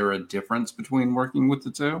artist? Is there a difference between working with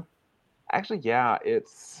the two? Actually, yeah,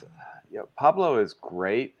 Pablo is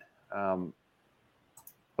great,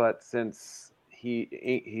 but since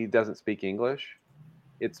he doesn't speak English,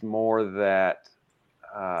 it's more that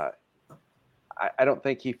I don't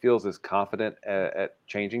think he feels as confident at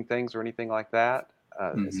changing things or anything like that.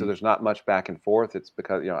 So there's not much back and forth. It's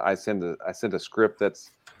because I send a script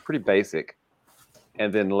that's pretty basic,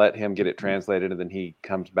 and then let him get it translated, and then he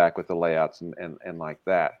comes back with the layouts and like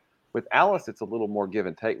that. With Alice, it's a little more give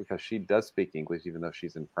and take because she does speak English, even though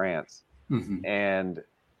she's in France, and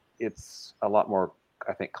it's a lot more,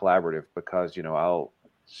 I think, collaborative because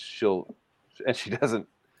she doesn't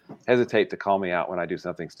hesitate to call me out when I do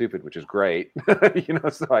something stupid, which is great,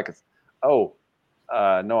 So I could,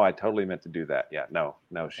 no, I totally meant to do that. Yeah, no,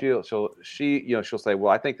 she'll say,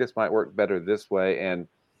 well, I think this might work better this way, and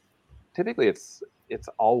typically it's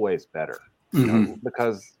always better,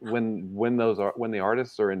 because when the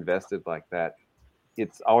artists are invested like that,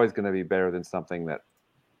 it's always going to be better than something that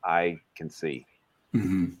I can see,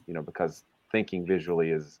 because thinking visually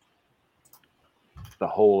is the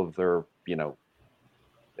whole of their,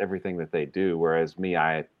 everything that they do. Whereas me,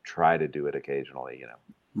 I try to do it occasionally,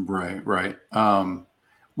 Right.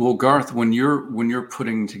 Well, Garth, when you're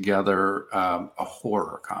putting together a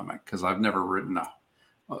horror comic, because I've never written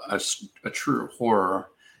a true horror,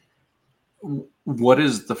 what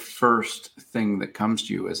is the first thing that comes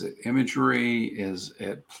to you? Is it imagery? Is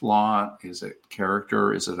it plot? Is it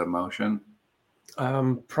character? Is it emotion?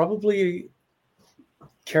 Probably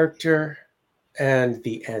character and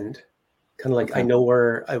the end. Kind of like, I know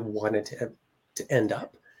where I wanted to end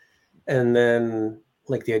up, and then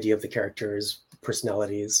like the idea of the characters,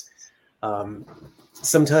 personalities.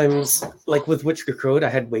 Sometimes, like with Witcher Code, I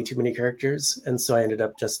had way too many characters, and so I ended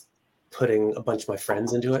up just putting a bunch of my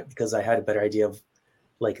friends into it because I had a better idea of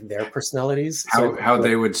like their personalities. How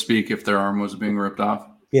they would speak if their arm was being ripped off.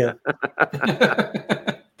 Yeah.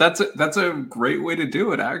 That's a great way to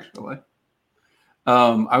do it, actually.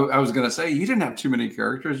 I was going to say, you didn't have too many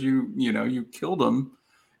characters. You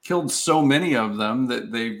killed so many of them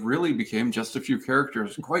that they really became just a few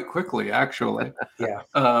characters quite quickly, actually. Yeah.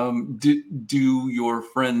 Do your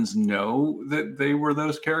friends know that they were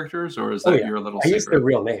those characters, or is that your little secret? I used their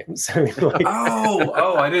real names. I mean,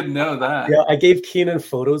 I didn't know that. Yeah, I gave Keenan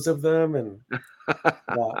photos of them, and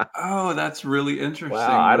oh, that's really interesting.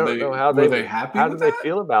 Wow, I don't know how they happy. How did they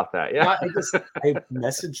feel about that? Yeah, I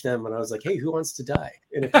messaged them and I was like, "Hey, who wants to die?"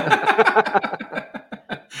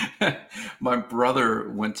 My brother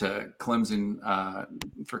went to Clemson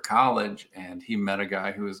for college, and he met a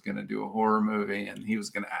guy who was going to do a horror movie, and he was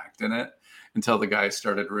going to act in it, until the guy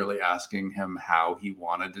started really asking him how he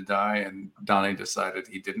wanted to die. And Donnie decided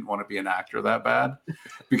he didn't want to be an actor that bad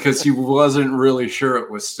because he wasn't really sure it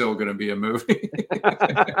was still going to be a movie.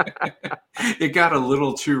 It got a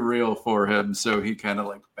little too real for him, so he kind of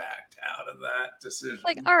like backed out of that decision.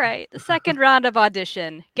 Like, all right, the second round of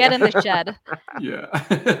audition, get in the shed. Yeah.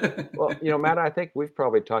 Well, Matt, I think we've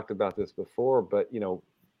probably talked about this before, but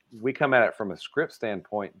we come at it from a script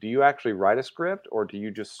standpoint. Do you actually write a script, or do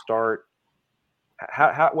you just start?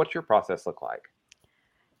 What's your process look like?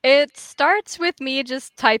 It starts with me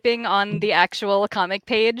just typing on the actual comic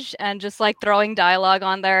page and just like throwing dialogue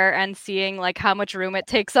on there and seeing like how much room it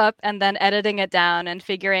takes up, and then editing it down and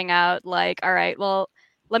figuring out like, all right, well,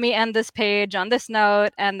 let me end this page on this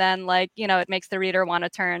note, and then like, it makes the reader want to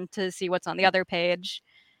turn to see what's on the other page.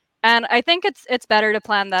 And I think it's better to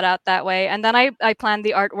plan that out that way. And then I plan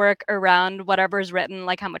the artwork around whatever's written,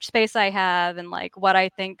 like how much space I have and like what I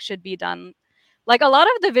think should be done Like a lot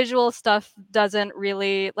of the visual stuff doesn't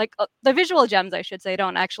really like the visual gems, I should say,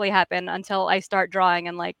 don't actually happen until I start drawing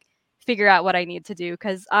and like figure out what I need to do,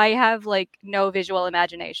 because I have like no visual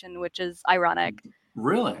imagination, which is ironic.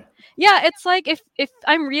 Really? Yeah, it's like if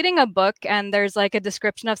I'm reading a book and there's like a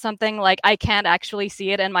description of something, like I can't actually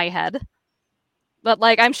see it in my head. But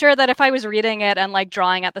like I'm sure that if I was reading it and like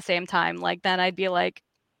drawing at the same time, like then I'd be like,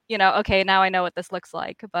 okay, now I know what this looks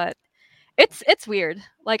like. But it's weird.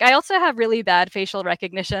 Like I also have really bad facial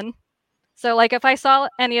recognition. So like if I saw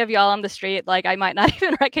any of y'all on the street, like I might not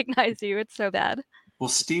even recognize you. It's so bad. Well,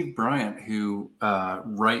 Steve Bryant, who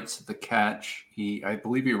writes The Catch, I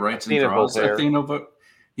believe he writes and Athena draws Voltaire. Athena.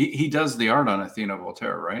 He does the art on Athena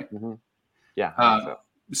Voltaire, right? Mm-hmm. Yeah.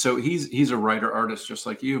 So he's a writer artist just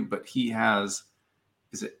like you, but he has,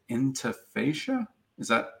 is it interfacia?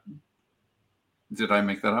 Did I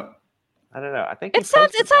make that up? I don't know. I think it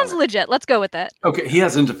sounds legit. Let's go with it. Okay, he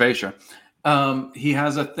has interfacia. He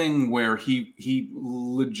has a thing where he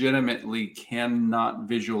legitimately cannot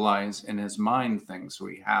visualize in his mind things, so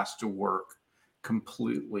he has to work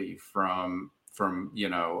completely from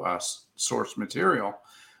source material.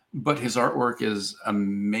 But his artwork is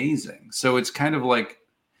amazing. So it's kind of like,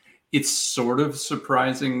 it's sort of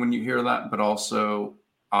surprising when you hear that, but also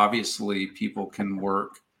obviously people can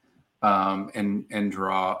work and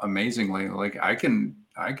draw amazingly. Like I can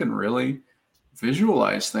really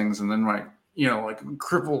visualize things, and then like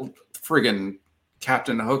crippled friggin'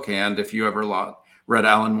 Captain Hookhand. If you ever read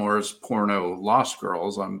Alan Moore's porno Lost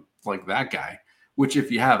Girls, I'm like that guy. Which if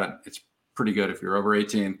you haven't, it's pretty good if you're over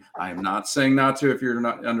 18. I am not saying not to. If you're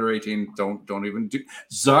not under 18, don't even do.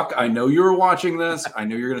 Zuck, I know you were watching this. I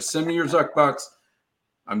know you're going to send me your Zuck bucks.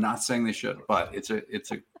 I'm not saying they should, but it's a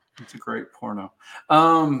great porno.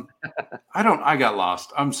 I got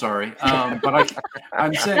lost. I'm sorry. But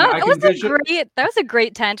I'm saying that was a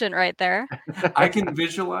great tangent right there. I can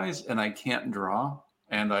visualize and I can't draw.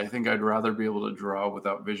 And I think I'd rather be able to draw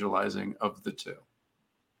without visualizing of the two.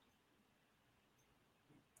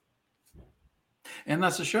 And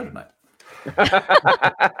that's the show tonight.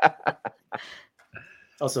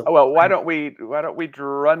 Also, well, why don't we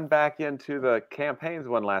run back into the campaigns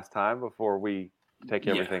one last time before we take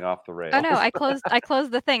everything off the rails? Oh no, I closed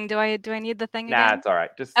the thing. Do I need the thing again? Nah, it's all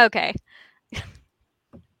right. Just okay.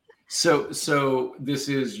 So this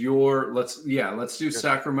is your let's do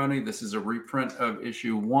Sacrimony. This is a reprint of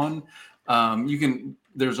issue 1.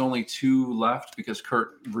 There's only 2 left because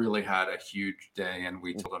Kurt really had a huge day, and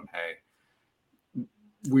we told him, hey,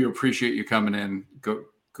 we appreciate you coming in. Go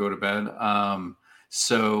to bed.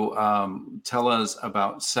 Tell us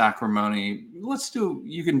about Sacrimony.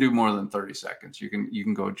 You can do more than 30 seconds. You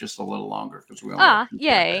can go just a little longer because we only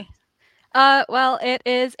yay. Well, it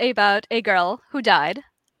is about a girl who died,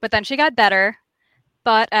 but then she got better.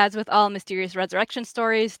 But as with all mysterious resurrection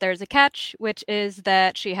stories, there's a catch, which is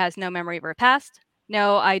that she has no memory of her past,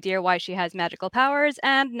 no idea why she has magical powers,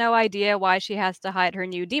 and no idea why she has to hide her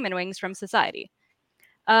new demon wings from society.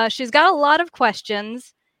 She's got a lot of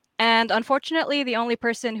questions, and unfortunately, the only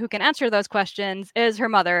person who can answer those questions is her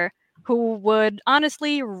mother, who would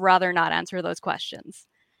honestly rather not answer those questions.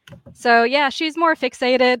 So yeah, she's more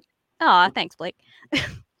fixated. Aw, thanks, Blake.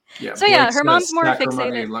 Yeah. So yeah, her mom's more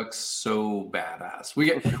Sacrimony fixated. looks so badass.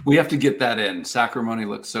 We have to get that in. Sacrimony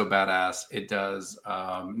looks so badass. It does.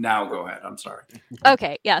 Now go ahead. I'm sorry.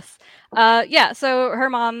 Okay. Yes. So her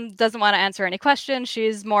mom doesn't want to answer any questions.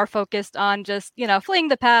 She's more focused on just fleeing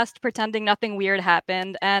the past, pretending nothing weird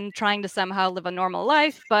happened, and trying to somehow live a normal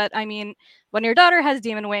life. But I mean, when your daughter has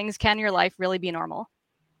demon wings, can your life really be normal?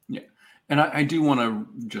 Yeah. And I do want to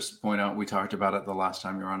just point out, we talked about it the last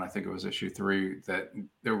time you were on, I think it was issue 3, that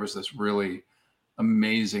there was this really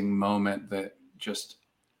amazing moment that just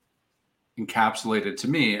encapsulated to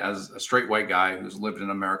me, as a straight white guy who's lived in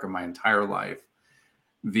America my entire life,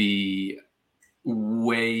 the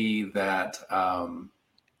way that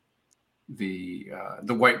the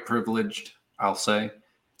white privileged, I'll say,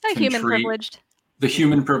 the human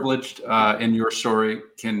privileged in your story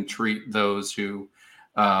can treat those who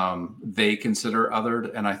they consider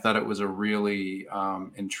othered. And I thought it was a really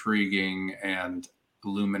intriguing and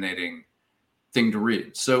illuminating thing to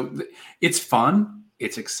read. So it's fun,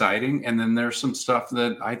 it's exciting, and then there's some stuff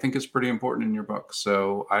that I think is pretty important in your book.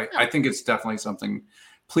 So I think it's definitely something.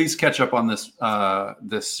 Please catch up on this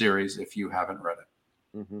this series if you haven't read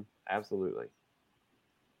it. Mm-hmm. Absolutely.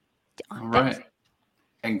 All right.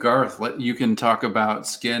 And Garth, you can talk about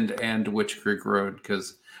Skinned and Witch Creek Road,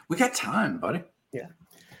 because we got time, buddy. Yeah.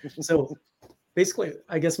 So basically,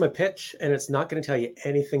 I guess my pitch, and it's not going to tell you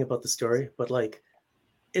anything about the story, but like,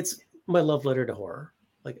 it's my love letter to horror.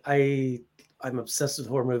 Like I'm obsessed with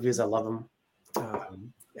horror movies. I love them.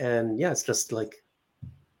 And yeah, it's just like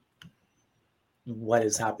what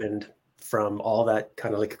has happened from all that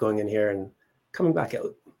kind of like going in here and coming back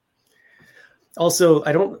out. Also,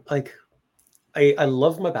 I don't like, I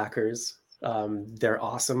love my backers. They're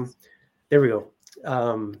awesome. There we go.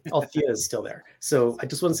 Althea is still there. So I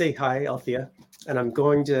just want to say hi, Althea, and I'm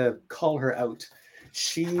going to call her out.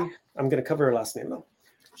 I'm going to cover her last name though.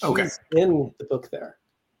 She's in the book there.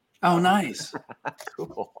 Oh, nice.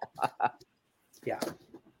 Cool. Yeah.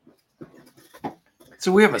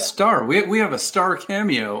 So we have a star. We have a star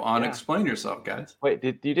cameo on Explain Yourself, guys. Wait,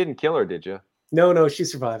 you didn't kill her, did you? No, she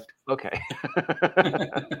survived. Okay.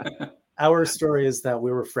 Our story is that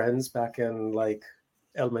we were friends back in like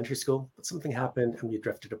elementary school, but something happened and we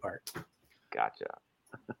drifted apart. Gotcha.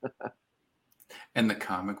 And the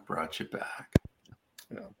comic brought you back.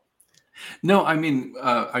 No, I mean,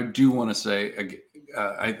 I do want to say,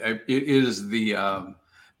 it is the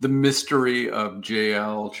mystery of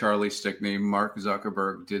JL, Charlie Stickney. Mark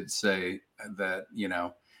Zuckerberg did say that,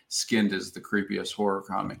 Skinned is the creepiest horror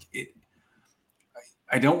comic.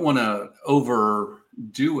 I don't want to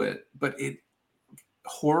overdo it, but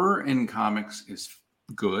horror in comics is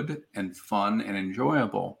good and fun and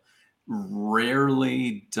enjoyable.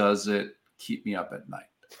 Rarely does it keep me up at night.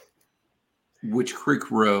 Witch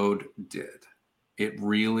Creek Road did. It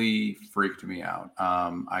really freaked me out.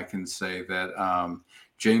 I can say that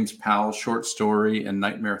James Powell's short story and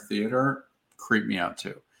Nightmare Theater creeped me out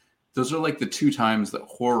too. Those are like the 2 times that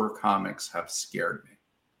horror comics have scared me.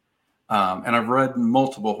 And I've read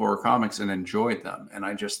multiple horror comics and enjoyed them. And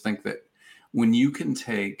I just think that when you can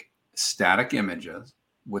take static images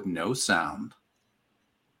with no sound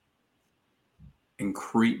and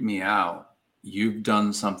creep me out, you've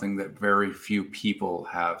done something that very few people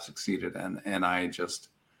have succeeded in. And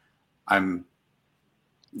I'm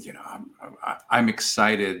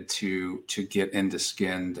excited to get into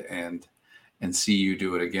Skinned and see you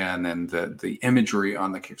do it again. And the imagery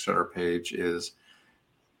on the Kickstarter page is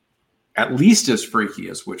at least as freaky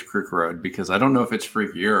as Witch Creek Road, because I don't know if it's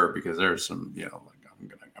freakier, because there's some,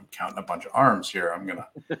 I'm counting a bunch of arms here.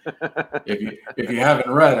 If you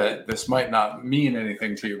haven't read it, this might not mean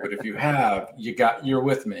anything to you, but if you have, you're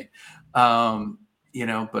with me.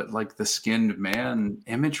 But like the Skinned Man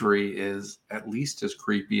imagery is at least as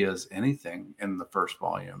creepy as anything in the first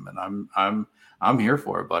volume. And I'm here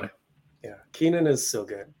for it, buddy. Yeah. Keenan is so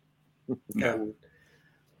good. Yeah. And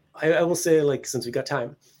I will say, like, since we got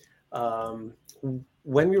time,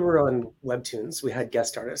 when we were on Webtoons, we had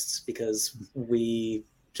guest artists because we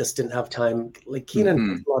just didn't have time. Like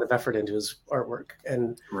Keenan put a lot of effort into his artwork,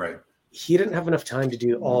 and he didn't have enough time to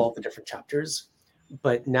do all the different chapters,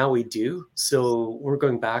 but now we do. So we're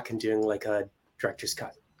going back and doing like a director's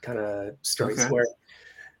cut kind of stories where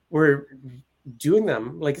we're doing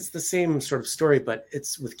them like it's the same sort of story, but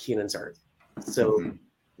it's with Keenan's art. So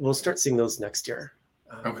we'll start seeing those next year.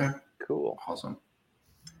 Okay, cool, awesome.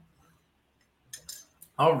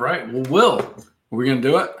 All right. Well, Will, are we going to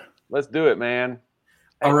do it? Let's do it, man.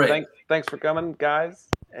 Hey, all right. Thanks for coming, guys.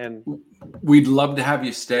 And we'd love to have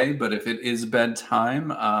you stay, but if it is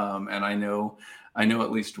bedtime, and I know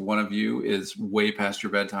at least one of you is way past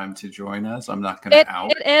your bedtime to join us, I'm not going to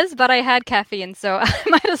out. It is, but I had caffeine, so I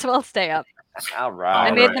might as well stay up. All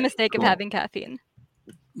right. I made the mistake of having caffeine.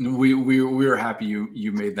 We were happy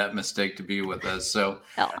you made that mistake to be with us. So,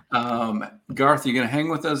 Garth, you gonna hang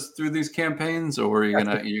with us through these campaigns, or are you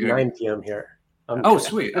gonna 9 p.m. here?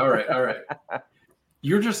 Sweet. All right.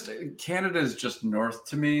 Canada's just north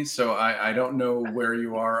to me, so I don't know where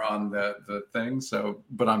you are on the thing. So,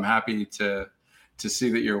 but I'm happy to see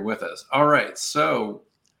that you're with us. All right. So,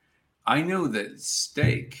 I know that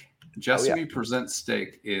Jessamy Presents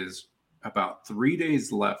Stake is about 3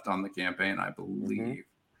 days left on the campaign, I believe.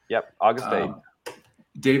 Yep, August 8th.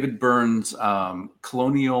 David Byrne's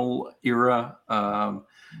colonial era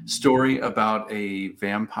story about a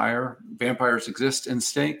vampire. Vampires exist in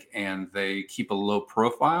Stake, and they keep a low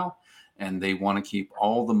profile, and they want to keep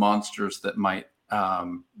all the monsters that might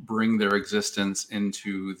bring their existence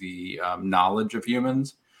into the knowledge of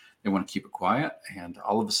humans. They want to keep it quiet, and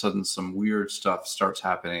all of a sudden some weird stuff starts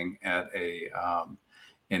happening at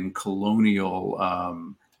in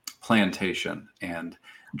colonial plantation, and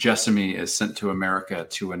Jessamy is sent to America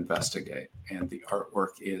to investigate, and the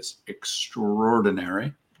artwork is extraordinary.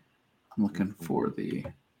 I'm looking for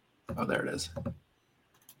there it is.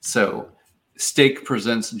 So Stake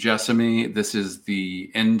presents Jessamy. This is the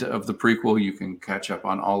end of the prequel. You can catch up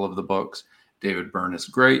on all of the books. David Byrne is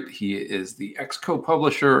great. He is the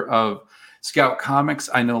ex-co-publisher of Scout Comics.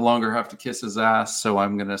 I no longer have to kiss his ass, so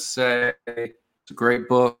I'm going to say it's a great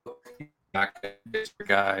book.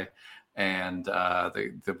 Guy. and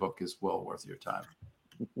the book is well worth your time.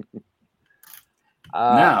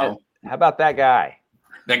 Now, how about that guy?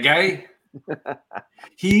 That guy?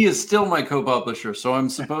 He is still my co-publisher, so I'm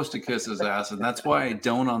supposed to kiss his ass, and that's why I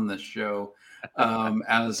don't on this show,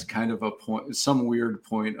 as kind of a point, some weird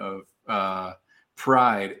point of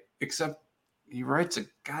pride. Except he writes a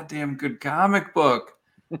goddamn good comic book.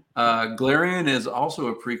 Galarian is also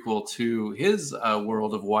a prequel to his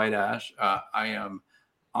world of White Ash. I am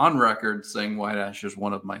on record saying White Ash is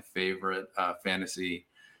one of my favorite fantasy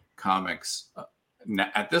comics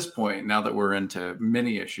at this point, now that we're into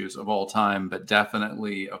mini issues of all time, but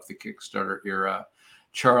definitely of the Kickstarter era.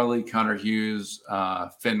 Charlie, Connor Hughes,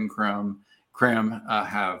 Finn Cram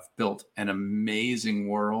have built an amazing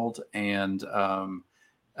world, and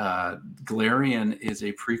Galarian is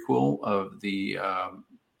a prequel of the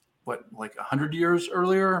like 100 years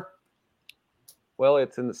earlier. Well,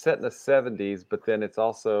 it's set in the 70s, but then it's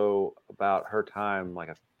also about her time, like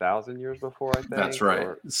 1,000 years before, I think. That's right.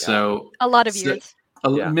 So a lot of years.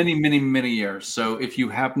 Many years. So if you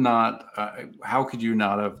have not, how could you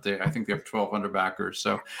not have? I think they have 1,200 backers.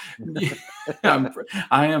 So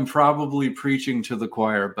I am probably preaching to the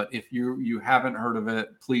choir. But if you haven't heard of it,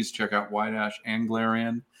 please check out White Ash and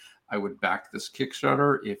Galarian. I would back this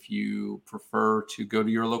Kickstarter if you prefer to go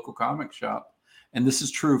to your local comic shop. And this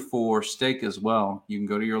is true for Steak as well. You can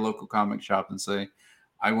go to your local comic shop and say,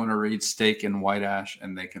 I want to read Steak and White Ash,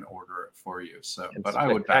 and they can order it for you. So, but I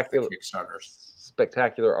would back the Kickstarter.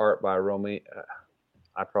 Spectacular art by Romy.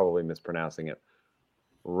 I'm probably mispronouncing it.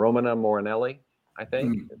 Romina Morinelli, I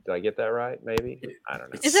think. Did I get that right? Maybe. I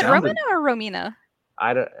don't know. Is it Romina or Romina?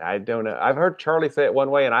 I don't know. I've heard Charlie say it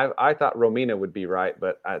one way, and I thought Romina would be right,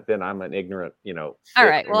 but then I'm an ignorant, All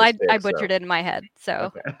right. Well, I butchered it in my head.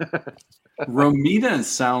 So okay. Romina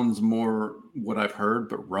sounds more what I've heard,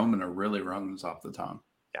 but Romina really runs off the tongue.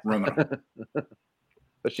 Yeah. Romina.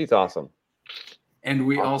 But she's awesome. And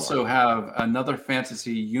we also have another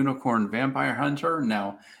fantasy unicorn vampire hunter.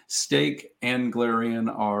 Now, Steak and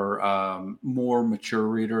Galarian are more mature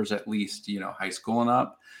readers, at least, high school and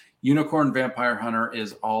up. Unicorn Vampire Hunter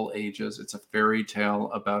is all ages. It's a fairy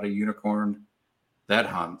tale about a unicorn that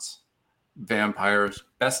hunts vampires.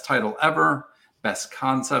 Best title ever, best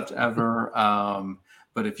concept ever.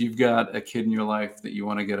 But if you've got a kid in your life that you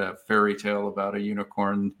want to get a fairy tale about a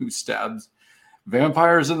unicorn who stabs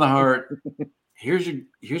vampires in the heart, here's your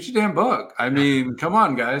damn book. I mean, come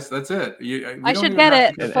on, guys, that's it. I should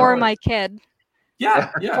get it for my kid.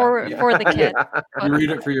 Yeah, for the kid. You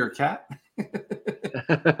read it for your cat.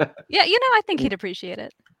 Yeah, I think he'd appreciate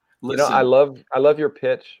it. Listen, I love your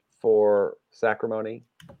pitch for Sacrimony,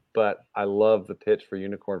 but I love the pitch for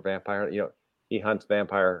Unicorn Vampire. He hunts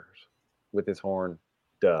vampires with his horn.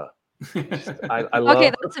 Duh. I love.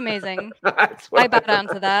 Okay, that's amazing. I bow down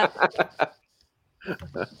to that.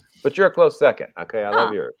 But you're a close second. Okay, I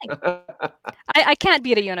love yours. I can't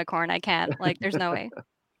beat a unicorn. I can't. There's no way.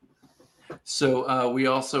 So we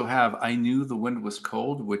also have I Knew the Wind Was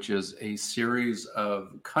Cold, which is a series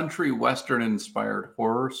of country western inspired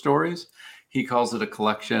horror stories. He calls it a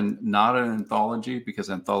collection, not an anthology, because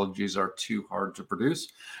anthologies are too hard to produce,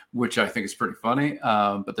 which I think is pretty funny.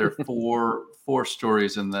 But there are four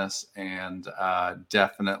stories in this, and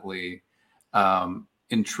definitely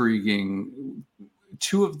intriguing.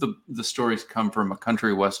 Two of the stories come from a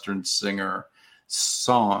country western singer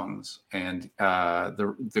songs, and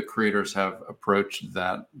the creators have approached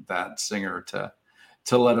that singer to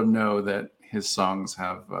let him know that his songs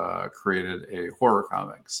have created a horror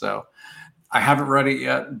comic. So I haven't read it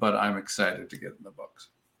yet, but I'm excited to get in the books.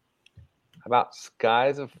 How about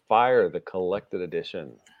Skies of Fire, the collected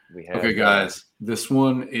edition? We have. Okay, guys, this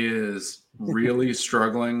one is really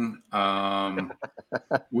struggling.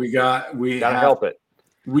 We gotta help it.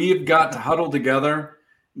 We've got to huddle together.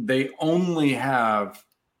 They only have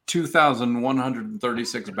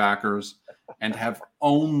 2,136 backers and have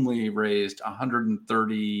only raised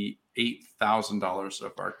 $138,000 so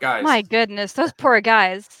far. Guys, my goodness, those poor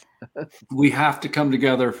guys. We have to come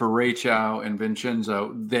together for Ray Chow and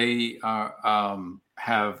Vincenzo. They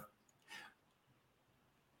have.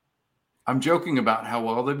 I'm joking about how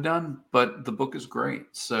well they've done, but the book is great.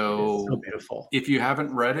 So beautiful. If you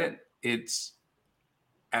haven't read it, it's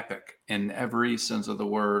epic in every sense of the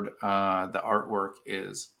word. The artwork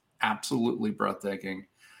is absolutely breathtaking.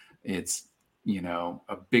 It's,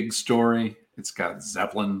 a big story. It's got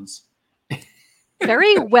Zeppelins.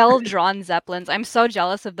 Very well drawn Zeppelins. I'm so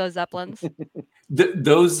jealous of those Zeppelins.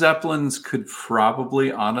 Those Zeppelins could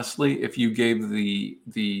probably, honestly, if you gave the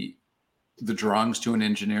drawings to an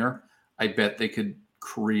engineer, I bet they could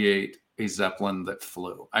create a Zeppelin that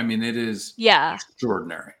flew. I mean, it is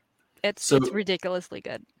extraordinary. It's ridiculously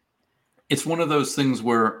good. It's one of those things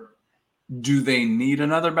where, do they need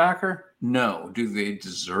another backer? No. Do they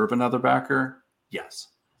deserve another backer? Yes.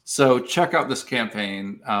 So check out this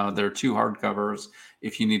campaign. There are 2 hardcovers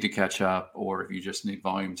if you need to catch up, or if you just need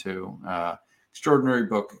volume 2. Extraordinary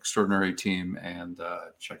book, extraordinary team, and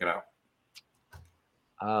check it out.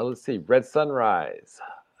 Let's see. Red Sunrise,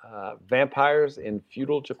 Vampires in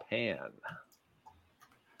Feudal Japan.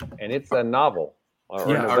 And it's a novel or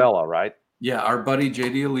novella, right? Yeah, our buddy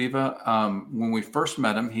JD Oliva, when we first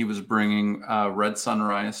met him, he was bringing Red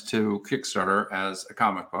Sunrise to Kickstarter as a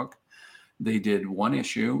comic book. They did 1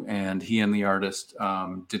 issue, and he and the artist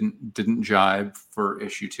didn't jibe for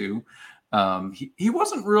issue 2. He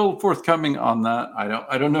wasn't real forthcoming on that.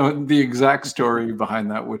 I don't know the exact story behind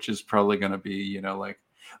that, which is probably going to be, like,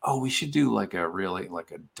 oh, we should do like a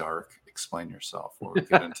dark explain yourself, or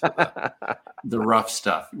get into the rough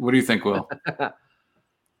stuff. What do you think, Will?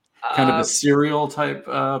 Kind of a serial type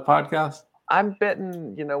podcast? I'm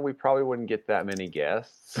betting, we probably wouldn't get that many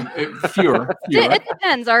guests. Fewer. It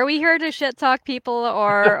depends. Are we here to shit talk people,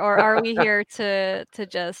 or are we here to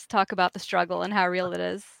just talk about the struggle and how real it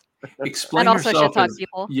is? Explain and also yourself shit talk as,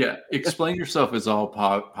 people. Yeah, explain yourself is all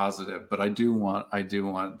positive, but I do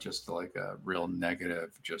want just like a real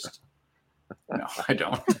negative. No, I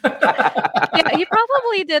don't. Yeah, he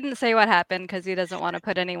probably didn't say what happened because he doesn't want to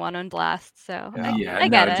put anyone on blast. So I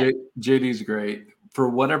get it. JD's great. For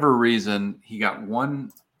whatever reason, he got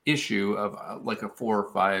 1 issue of like a 4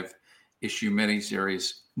 or 5 issue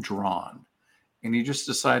miniseries drawn. And he just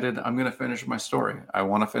decided, I'm going to finish my story. I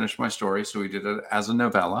want to finish my story. So he did it as a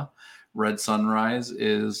novella. Red Sunrise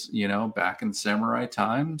is, back in samurai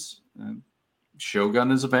times. Shogun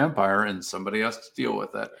is a vampire and somebody has to deal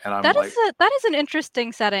with it. And I'm that is an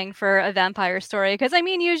interesting setting for a vampire story. Because,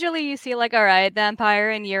 usually you see like, all right, vampire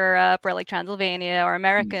in Europe or like Transylvania or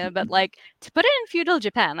America. But like to put it in feudal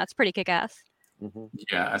Japan, that's pretty kick-ass. Mm-hmm.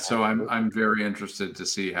 Yeah, so I'm very interested to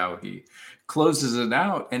see how he closes it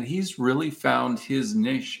out, and he's really found his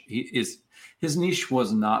niche. His niche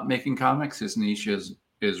was not making comics. His niche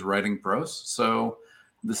is writing prose. So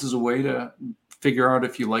this is a way to figure out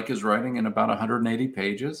if you like his writing in about 180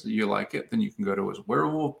 pages. You like it, then you can go to his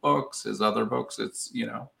werewolf books, his other books. It's I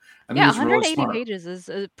think 180 really pages is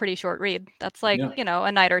a pretty short read. That's like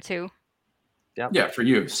a night or 2. Yeah, for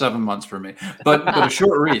you, 7 months for me, but a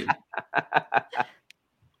short read.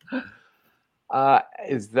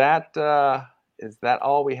 Is that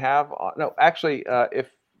all we have? No, actually, if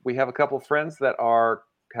we have a couple of friends that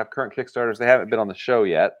have current Kickstarters, they haven't been on the show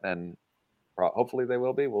yet, and hopefully they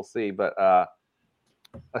will be. We'll see. But a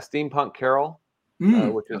Steampunk Carol,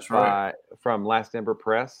 which is from Last Ember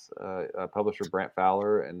Press, publisher Brant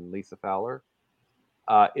Fowler and Lisa Fowler.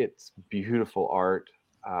 It's beautiful art.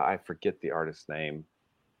 I forget the artist's name,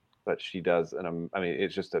 but she does, and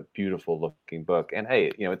it's just a beautiful looking book. And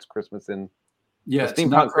hey, it's Christmas in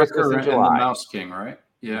Steampunk Christmas in July. And the Mouse King, right?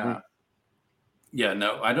 Yeah, mm-hmm. Yeah.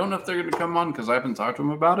 No, I don't know if they're going to come on because I haven't talked to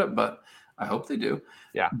them about it, but I hope they do.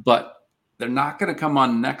 Yeah, but they're not going to come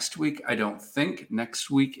on next week. I don't think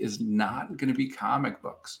next week is not going to be comic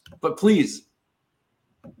books. But please,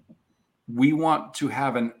 we want to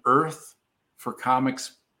have an Earth for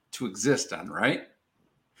comics to exist on, right?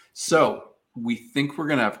 So we think we're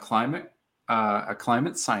going to have a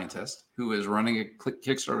climate scientist who is running a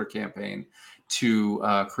Kickstarter campaign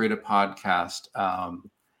to create a podcast.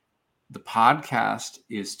 The podcast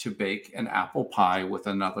is to bake an apple pie with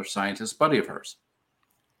another scientist buddy of hers.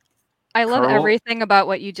 I love everything about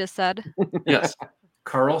what you just said. Yes.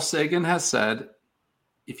 Carl Sagan has said,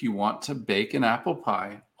 if you want to bake an apple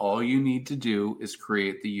pie, all you need to do is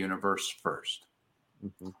create the universe first.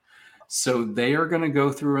 Mm-hmm. So they are going to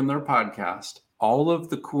go through in their podcast all of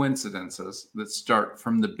the coincidences that start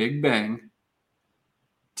from the Big Bang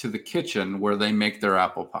to the kitchen where they make their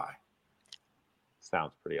apple pie.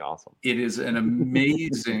 Sounds pretty awesome. It is an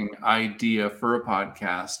amazing idea for a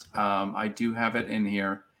podcast. I do have it in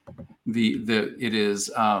here. It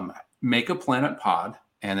is Make a Planet Pod,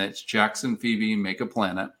 and it's Jackson Phoebe Make a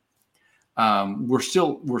Planet. We're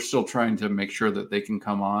still trying to make sure that they can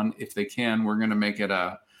come on. If they can, we're going to make it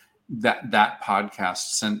that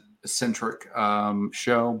podcast centric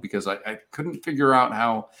show, because I couldn't figure out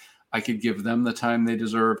how I could give them the time they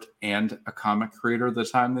deserved and a comic creator the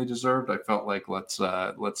time they deserved. I felt like let's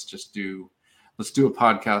do a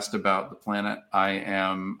podcast about the planet.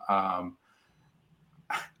 I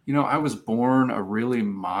was born I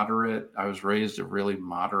was raised a really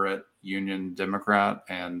moderate Union Democrat,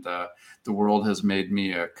 and the world has made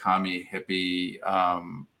me a commie hippie, a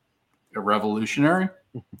revolutionary.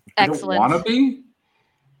 Excellent. I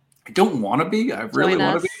don't want to be. I really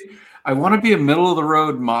want to be. I want to be a middle of the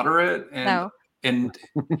road moderate, No. and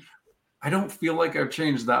I don't feel like I've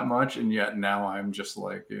changed that much, and yet now I'm just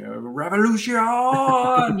like, revolution.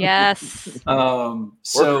 Yes.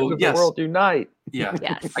 So Workers of yes, the world unite. yeah.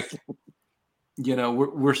 Yes.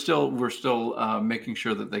 We're still making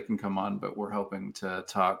sure that they can come on, but we're hoping to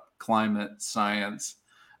talk climate, science,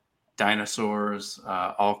 dinosaurs,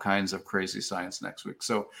 all kinds of crazy science next week.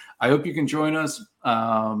 So I hope you can join us.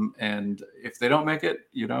 And if they don't make it,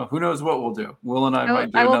 who knows what we'll do. Will and I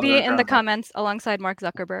might do I will another be in the roundup. comments alongside Mark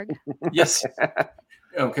Zuckerberg. Yes.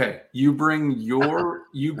 Okay. You bring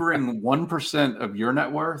 1% of your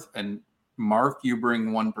net worth, and Mark, you bring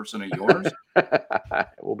 1% of yours.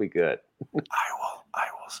 We'll be good. I'll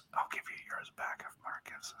give you yours back if Mark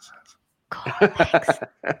gives us his. Cool, thanks.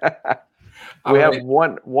 We have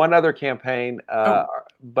one other campaign. Our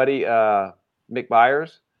buddy Mick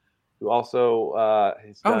Byers, who also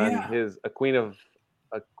has done his a Queen of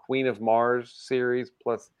Mars series.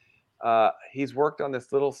 Plus, he's worked on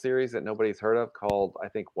this little series that nobody's heard of called, I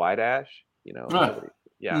think, White Ash. I don't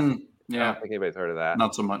think anybody's heard of that.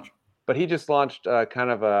 Not so much. But he just launched kind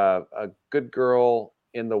of a Good Girl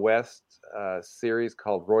in the West series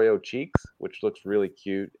called Royo Cheeks, which looks really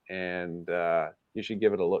cute, and you should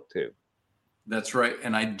give it a look too. That's right.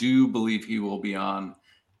 And I do believe he will be on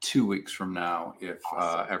 2 weeks from now if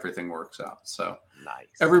everything works out. So nice.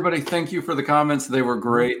 Everybody, thank you for the comments. They were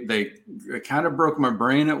great. They kind of broke my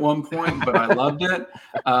brain at one point, but I loved it.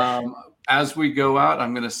 As we go out,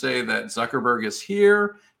 I'm going to say that Zuckerberg is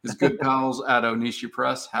here. His good pals at Onishi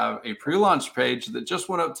Press have a pre-launch page that just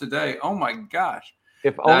went up today. Oh my gosh.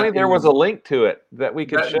 If only there was a link to it that we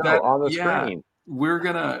could show on the screen. We're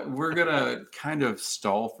gonna kind of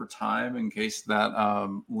stall for time in case that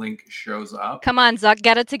link shows up. Come on, Zuck,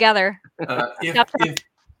 get it together.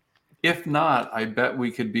 If not, I bet we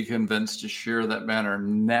could be convinced to share that banner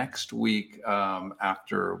next week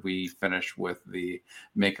after we finish with the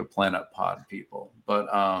Make a Planet Pod people. But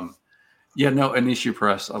Onishi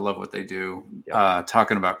Press, I love what they do. Yep.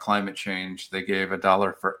 Talking about climate change, they gave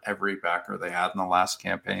 $1 for every backer they had in the last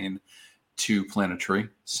campaign to plant a tree.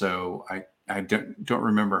 So I don't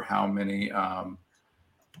remember how many.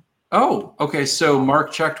 Okay. So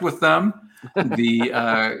Mark checked with them.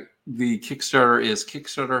 The Kickstarter is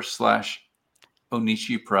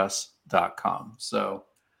Kickstarter/OnishiPress.com. So,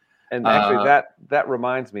 and actually, that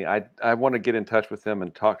reminds me, I want to get in touch with them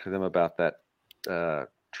and talk to them about that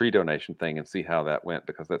tree donation thing and see how that went,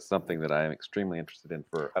 because that's something that I am extremely interested in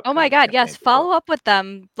for. Oh my God! Yes, follow up with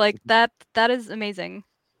them. Like that. That is amazing.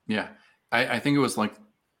 Yeah, I think it was like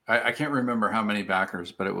I can't remember how many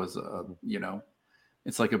backers, but it was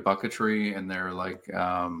it's like a bucketry, and they're like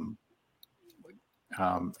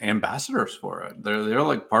ambassadors for it. They're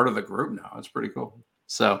like part of the group now. It's pretty cool.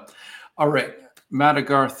 So, all right,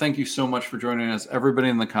 Madagar, thank you so much for joining us. Everybody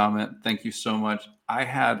in the comment, thank you so much. I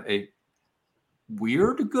had a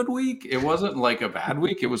good week. It wasn't like a bad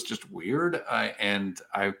week. It was just weird. And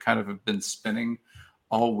I kind of have been spinning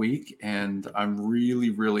all week, and I'm really,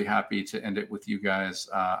 really happy to end it with you guys.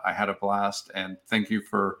 I had a blast, and thank you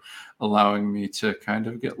for allowing me to kind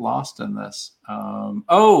of get lost in this. Hell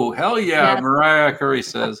yeah, yes. Mariah Curry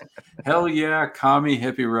says, hell yeah, commie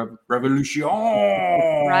hippie revolution.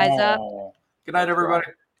 Rise up. Good night, everybody.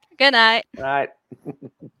 Good night. Good night.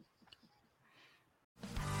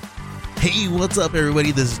 Hey, what's up,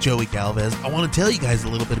 everybody? This is Joey Galvez. I want to tell you guys a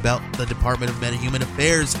little bit about the Department of Metahuman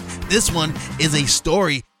Affairs. This one is a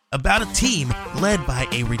story about a team led by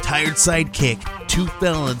a retired sidekick, 2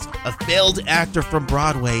 felons, a failed actor from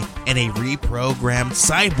Broadway, and a reprogrammed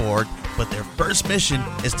cyborg. But their first mission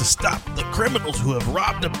is to stop the criminals who have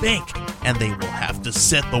robbed a bank, and they will have to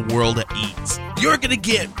set the world at ease. You're going to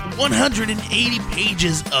get 180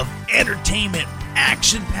 pages of entertainment,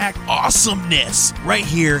 action-packed awesomeness right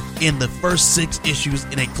here in the first 6 issues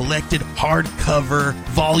in a collected hardcover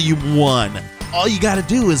volume 1. All you got to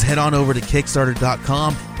do is head on over to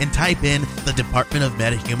Kickstarter.com and type in the Department of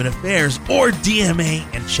Metahuman Affairs or DMA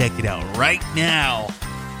and check it out right now.